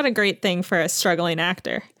great thing for a struggling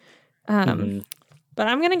actor. But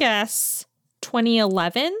I'm gonna guess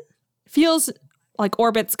 2011. Feels like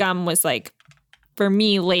Orbit's Gum was like, for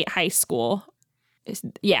me, late high school.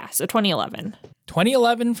 Yeah, so 2011.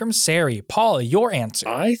 2011 from Sari. Paul, your answer.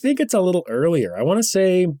 I think it's a little earlier. I want to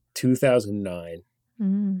say 2009.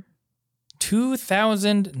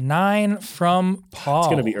 2009 from Paul. It's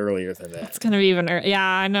going to be earlier than that. It's going to be even earlier. Yeah,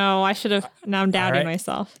 I know. I should have. Now I'm doubting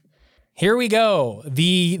myself. Here we go.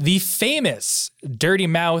 The famous Dirty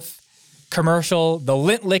Mouth commercial, the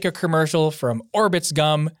lint liquor commercial from Orbit's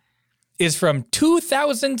Gum, is from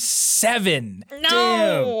 2007.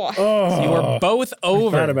 No. Oh, so you were both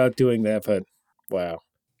over. I thought about doing that, but wow.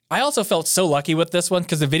 I also felt so lucky with this one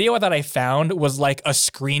because the video that I found was like a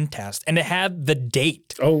screen test and it had the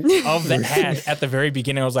date of the ad at the very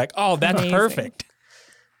beginning. I was like, oh, that's perfect.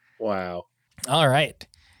 Wow. All right.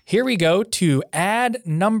 Here we go to ad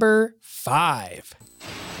number 5.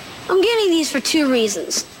 I'm getting these for 2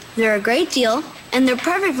 reasons. They're a great deal, and they're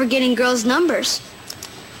perfect for getting girls' numbers.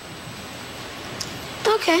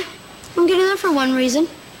 Okay, I'm getting them for 1 reason.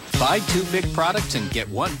 Buy 2 big products and get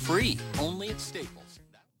 1 free. Only at Staples.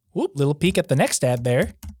 Whoop, little peek at the next ad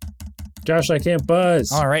there. Josh, I can't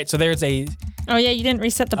buzz. All right, so there's a... Oh, yeah, you didn't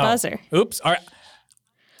reset the buzzer. Oops. All right.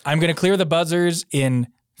 I'm going to clear the buzzers in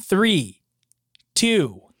 3,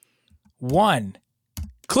 2, 1.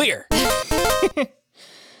 Clear.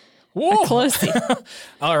 Whoa. Close.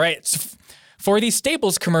 All right. So for the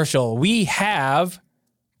Staples commercial, we have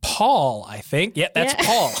Paul, I think. Yeah, that's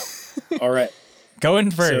Paul. All right.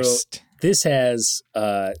 Going first. So this has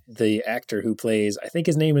the actor who plays, I think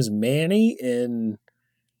his name is Manny in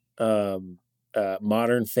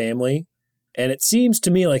Modern Family. And it seems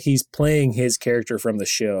to me like he's playing his character from the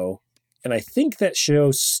show. And I think that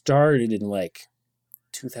show started in like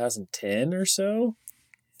 2010 or so.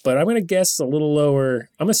 But I'm going to guess a little lower.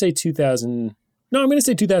 I'm going to say 2000. No, I'm going to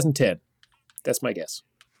say 2010. That's my guess.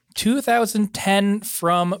 2010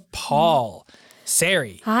 from Paul.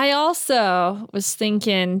 Sari. I also was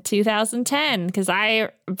thinking 2010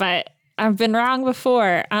 but I've been wrong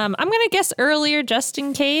before. I'm going to guess earlier just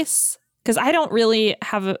in case, because I don't really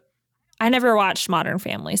I never watched Modern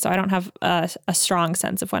Family, so I don't have a strong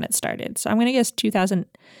sense of when it started. So I'm going to guess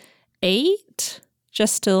 2008,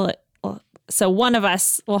 so one of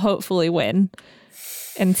us will hopefully win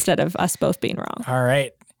instead of us both being wrong. All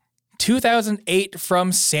right. 2008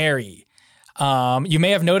 from Sari. You may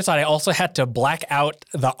have noticed that I also had to black out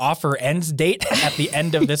the offer ends date at the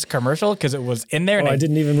end of this commercial because it was in there. And I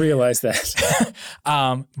didn't even realize that.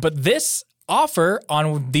 But this offer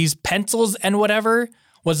on these pencils and whatever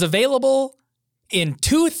was available in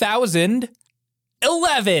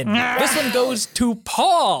 2011. This one goes to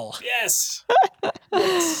Paul. Yes.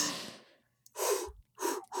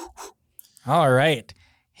 All right.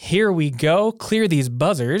 Here we go. Clear these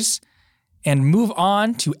buzzers and move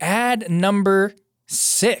on to ad number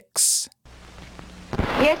 6.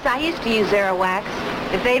 Yes, I used to use Aerowax.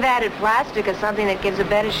 If they've added plastic or something that gives a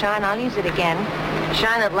better shine, I'll use it again.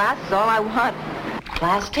 Shine that lasts is all I want.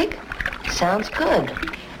 Plastic? Sounds good.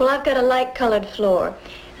 Well, I've got a light-colored floor,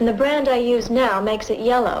 and the brand I use now makes it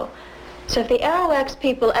yellow. So if the Aerowax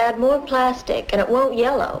people add more plastic and it won't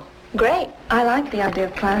yellow, great. I like the idea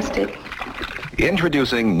of plastic.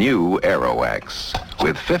 Introducing new Aerowax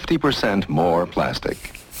with 50% more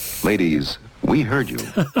plastic. Ladies, we heard you.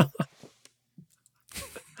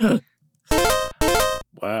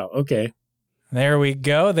 Wow, okay. There we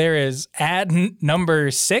go. There is ad number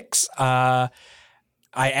 6. I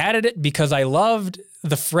added it because I loved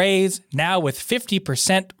the phrase, now with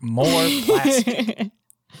 50% more plastic.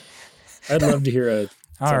 I'd love to hear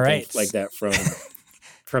All right. like that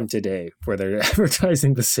from today, where they're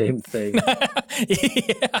advertising the same thing.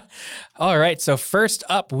 Yeah. All right. So first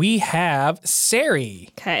up, we have Sari.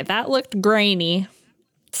 Okay, that looked grainy.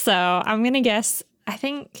 So I'm going to guess,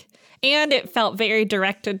 and it felt very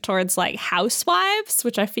directed towards like housewives,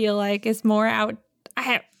 which I feel like is more out.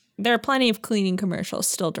 There are plenty of cleaning commercials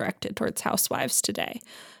still directed towards housewives today.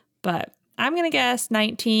 But I'm going to guess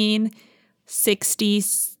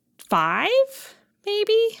 1965,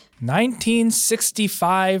 maybe?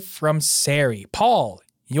 1965 from Sari. Paul,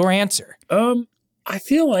 your answer. I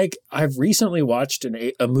feel like I've recently watched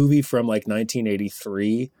a movie from like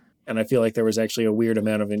 1983, and I feel like there was actually a weird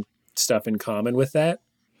amount of stuff in common with that.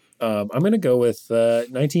 I'm going to go with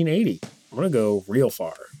 1980. I'm going to go real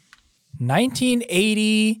far.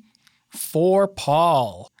 1980 for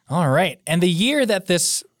Paul. All right. And the year that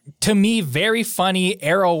this, to me, very funny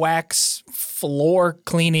Aerowax floor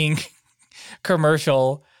cleaning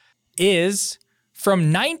commercial is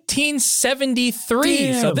from 1973.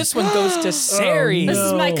 Damn. So this one goes to Sari. This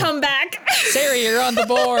is my comeback. Sari, you're on the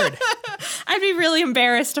board. I'd be really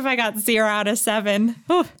embarrassed if I got 0 out of 7.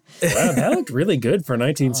 Wow, that looked really good for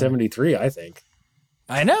 1973, I think.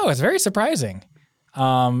 I know. It's very surprising.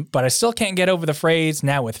 But I still can't get over the phrase,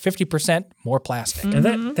 now with 50% more plastic. And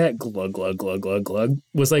that glug, glug, glug, glug, glug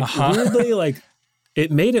was like weirdly like, it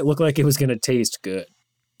made it look like it was going to taste good.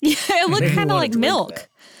 Yeah, it looked kind of like milk.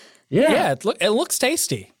 Yeah, it looks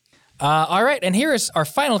tasty. All right, and here is our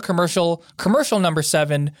final commercial number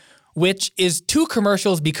 7, which is 2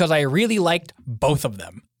 commercials because I really liked both of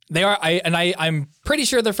them. They are, I'm pretty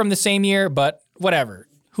sure they're from the same year, but whatever.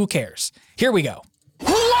 Who cares? Here we go.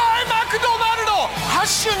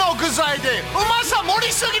 8種の具材でうまさ盛り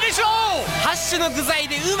すぎでしょ8種の具材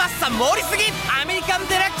でうまさ盛りすぎアメリカン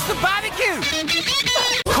デラックスバーベキュー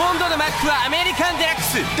今度のマックはアメリカンデラック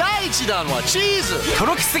ス第1弾はチーズと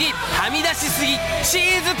ろきすぎはみ出しすぎチ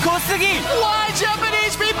ーズ濃すぎ Why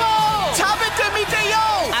Japanese people 食べてみてよ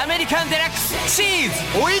アメリカンデラックスチー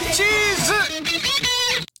ズおいチーズ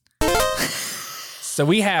So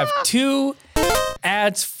we have 2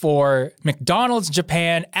 ads for McDonald's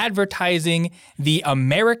Japan advertising the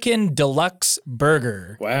American Deluxe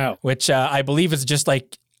Burger. Wow. Which I believe is just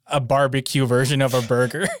like a barbecue version of a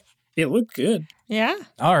burger. It looked good. Yeah.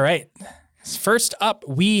 All right. First up,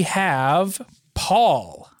 we have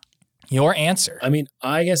Paul. Your answer. I mean,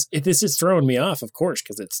 I guess this is throwing me off, of course,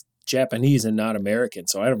 because it's Japanese and not American.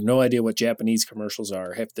 So I have no idea what Japanese commercials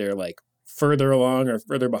are, if they're like further along or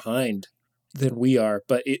further behind than we are.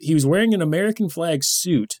 But he was wearing an American flag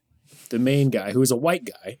suit, the main guy, who was a white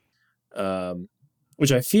guy,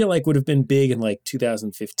 which I feel like would have been big in like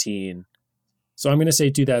 2015. So I'm going to say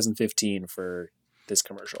 2015 for this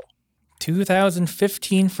commercial.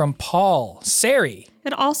 2015 from Paul. Sari.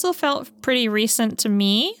 It also felt pretty recent to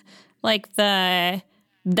me. Like the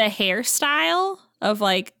hairstyle of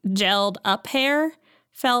like gelled up hair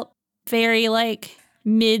felt very like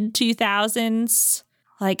mid 2000s.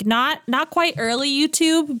 Like not quite early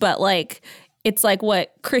YouTube, but like it's like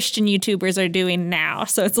what Christian YouTubers are doing now.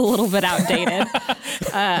 So it's a little bit outdated.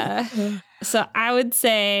 So I would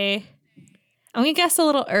say, I'm going to guess a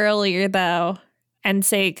little earlier though, and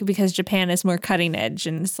say because Japan is more cutting edge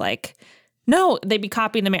and it's like, no, they'd be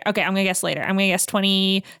copying the... Okay, I'm going to guess later. I'm going to guess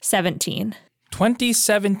 2017.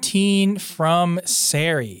 2017 from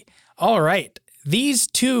Sari. All right. These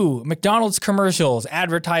 2 McDonald's commercials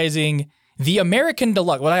advertising the American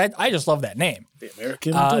Deluxe. Well, I just love that name. The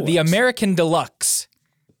American Deluxe. The American Deluxe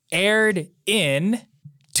aired in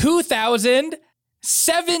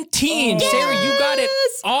 2017. Yes! Sari, you got it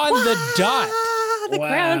on the dot. The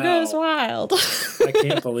crowd goes wild. I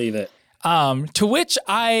can't believe it. To which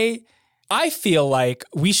I feel like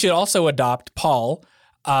we should also adopt Paul.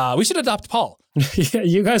 We should adopt Paul. Yeah,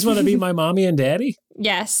 you guys want to be my mommy and daddy?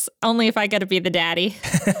 Yes, only if I get to be the daddy.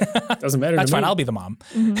 Doesn't matter. That's to fine. me. I'll be the mom.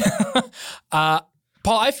 Mm-hmm.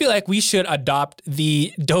 Paul, I feel like we should adopt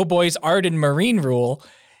the Doughboys Art and Marine rule,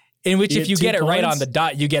 in which if you get it right on the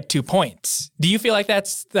dot, you get 2 points. Do you feel like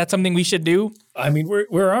that's something we should do? I mean, we're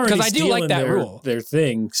already because I do like that rule. Their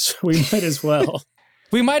thing, so we might as well.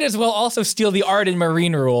 We might as well also steal the Art and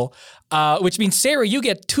Marine rule, which means Sari, you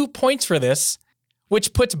get 2 points for this,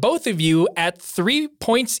 which puts both of you at 3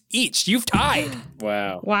 points each. You've tied.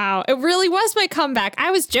 Wow. It really was my comeback.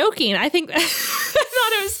 I was joking. I think I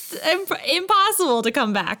thought it was impossible to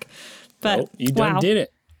come back. But you done did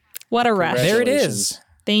it. What a rush. There it is.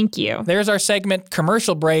 Thank you. There's our segment,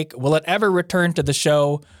 commercial break. Will it ever return to the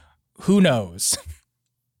show? Who knows?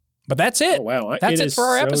 But that's it. Oh, wow. That's it for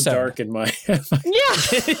our so episode. Dark in my Yeah. I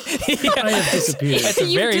have disappeared. It's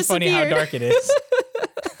very funny how dark it is.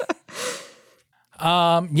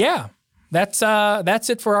 Yeah. That's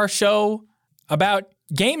it for our show about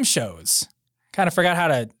game shows. Kind of forgot how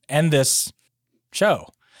to end this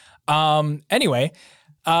show. Anyway,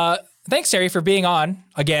 thanks, Sari, for being on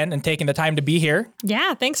again and taking the time to be here.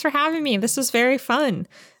 Yeah, thanks for having me. This was very fun.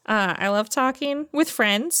 I love talking with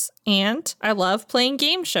friends, and I love playing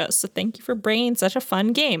game shows. So thank you for bringing such a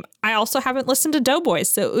fun game. I also haven't listened to Doughboys,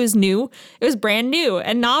 so it was new. It was brand new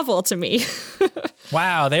and novel to me.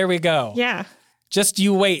 Wow, there we go. Yeah. Just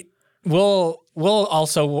you wait. We'll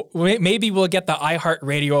also, maybe we'll get the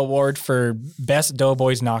iHeartRadio Award for Best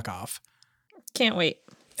Doughboys Knockoff. Can't wait.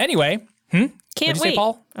 Anyway, Can't What'd you wait. say,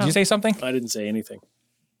 Paul? Did you say something? I didn't say anything.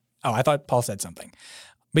 Oh, I thought Paul said something.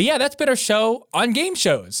 But yeah, that's been our show on game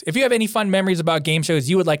shows. If you have any fun memories about game shows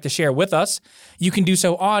you would like to share with us, you can do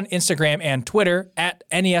so on Instagram and Twitter at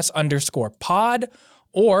NES_pod,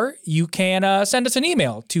 or you can send us an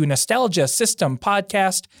email to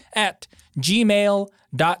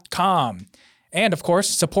nostalgiasystempodcast@gmail.com. And of course,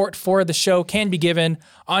 support for the show can be given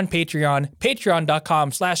on Patreon,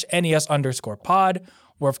 patreon.com/NES_pod,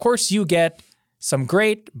 where of course you get some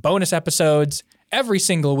great bonus episodes every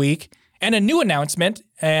single week, and a new announcement,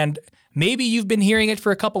 and maybe you've been hearing it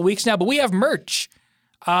for a couple weeks now, but we have merch.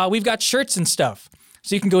 We've got shirts and stuff.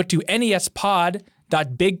 So you can go to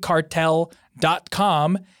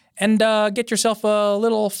nespod.bigcartel.com and get yourself a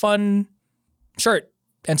little fun shirt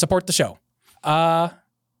and support the show.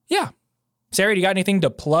 Yeah. Sari, do you got anything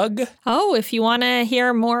to plug? Oh, if you want to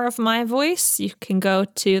hear more of my voice, you can go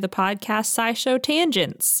to the podcast SciShow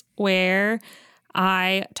Tangents, where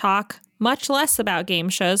I talk much less about game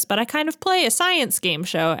shows, but I kind of play a science game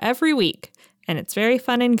show every week, and it's very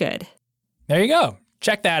fun and good. There you go.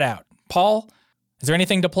 check that out. Paul, is there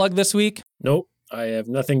anything to plug this week? Nope, I have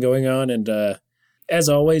nothing going on. And as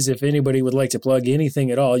always, if anybody would like to plug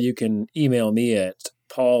anything at all, you can email me at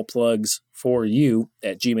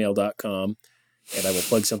paulplugs4you@gmail.com, and I will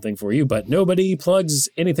plug something for you. But nobody plugs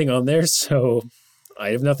anything on there, so I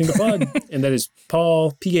have nothing to plug. And that is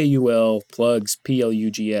Paul, P-A-U-L, plugs,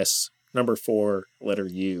 P-L-U-G-S, 4, letter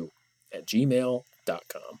U,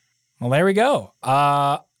 @gmail.com. Well, there we go.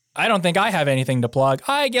 I don't think I have anything to plug.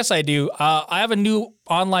 I guess I do. I have a new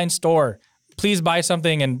online store. Please buy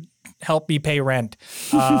something and help me pay rent.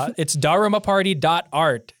 It's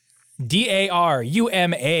darumaparty.art,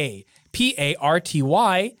 DARUMAPARTY.ART.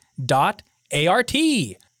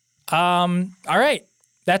 All right,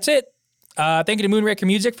 that's it. Thank you to Moonraker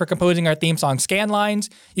Music for composing our theme song Scanlines.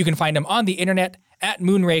 You can find them on the internet at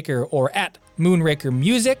Moonraker or at Moonraker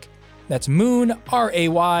Music. That's Moon,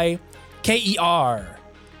 R-A-Y-K-E-R.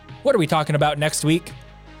 What are we talking about next week?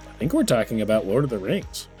 I think we're talking about Lord of the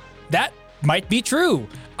Rings. That might be true.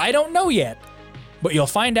 I don't know yet, but you'll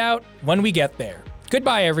find out when we get there.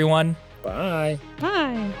 Goodbye, everyone. Bye.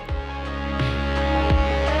 Bye.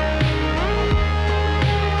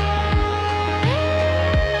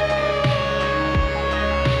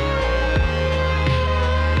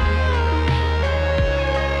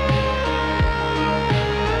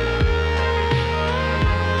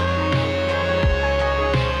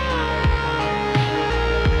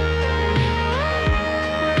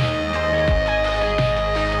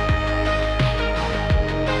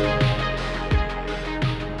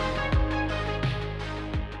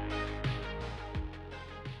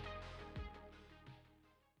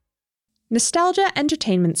 Nostalgia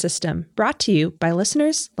Entertainment System, brought to you by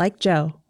listeners like Joe.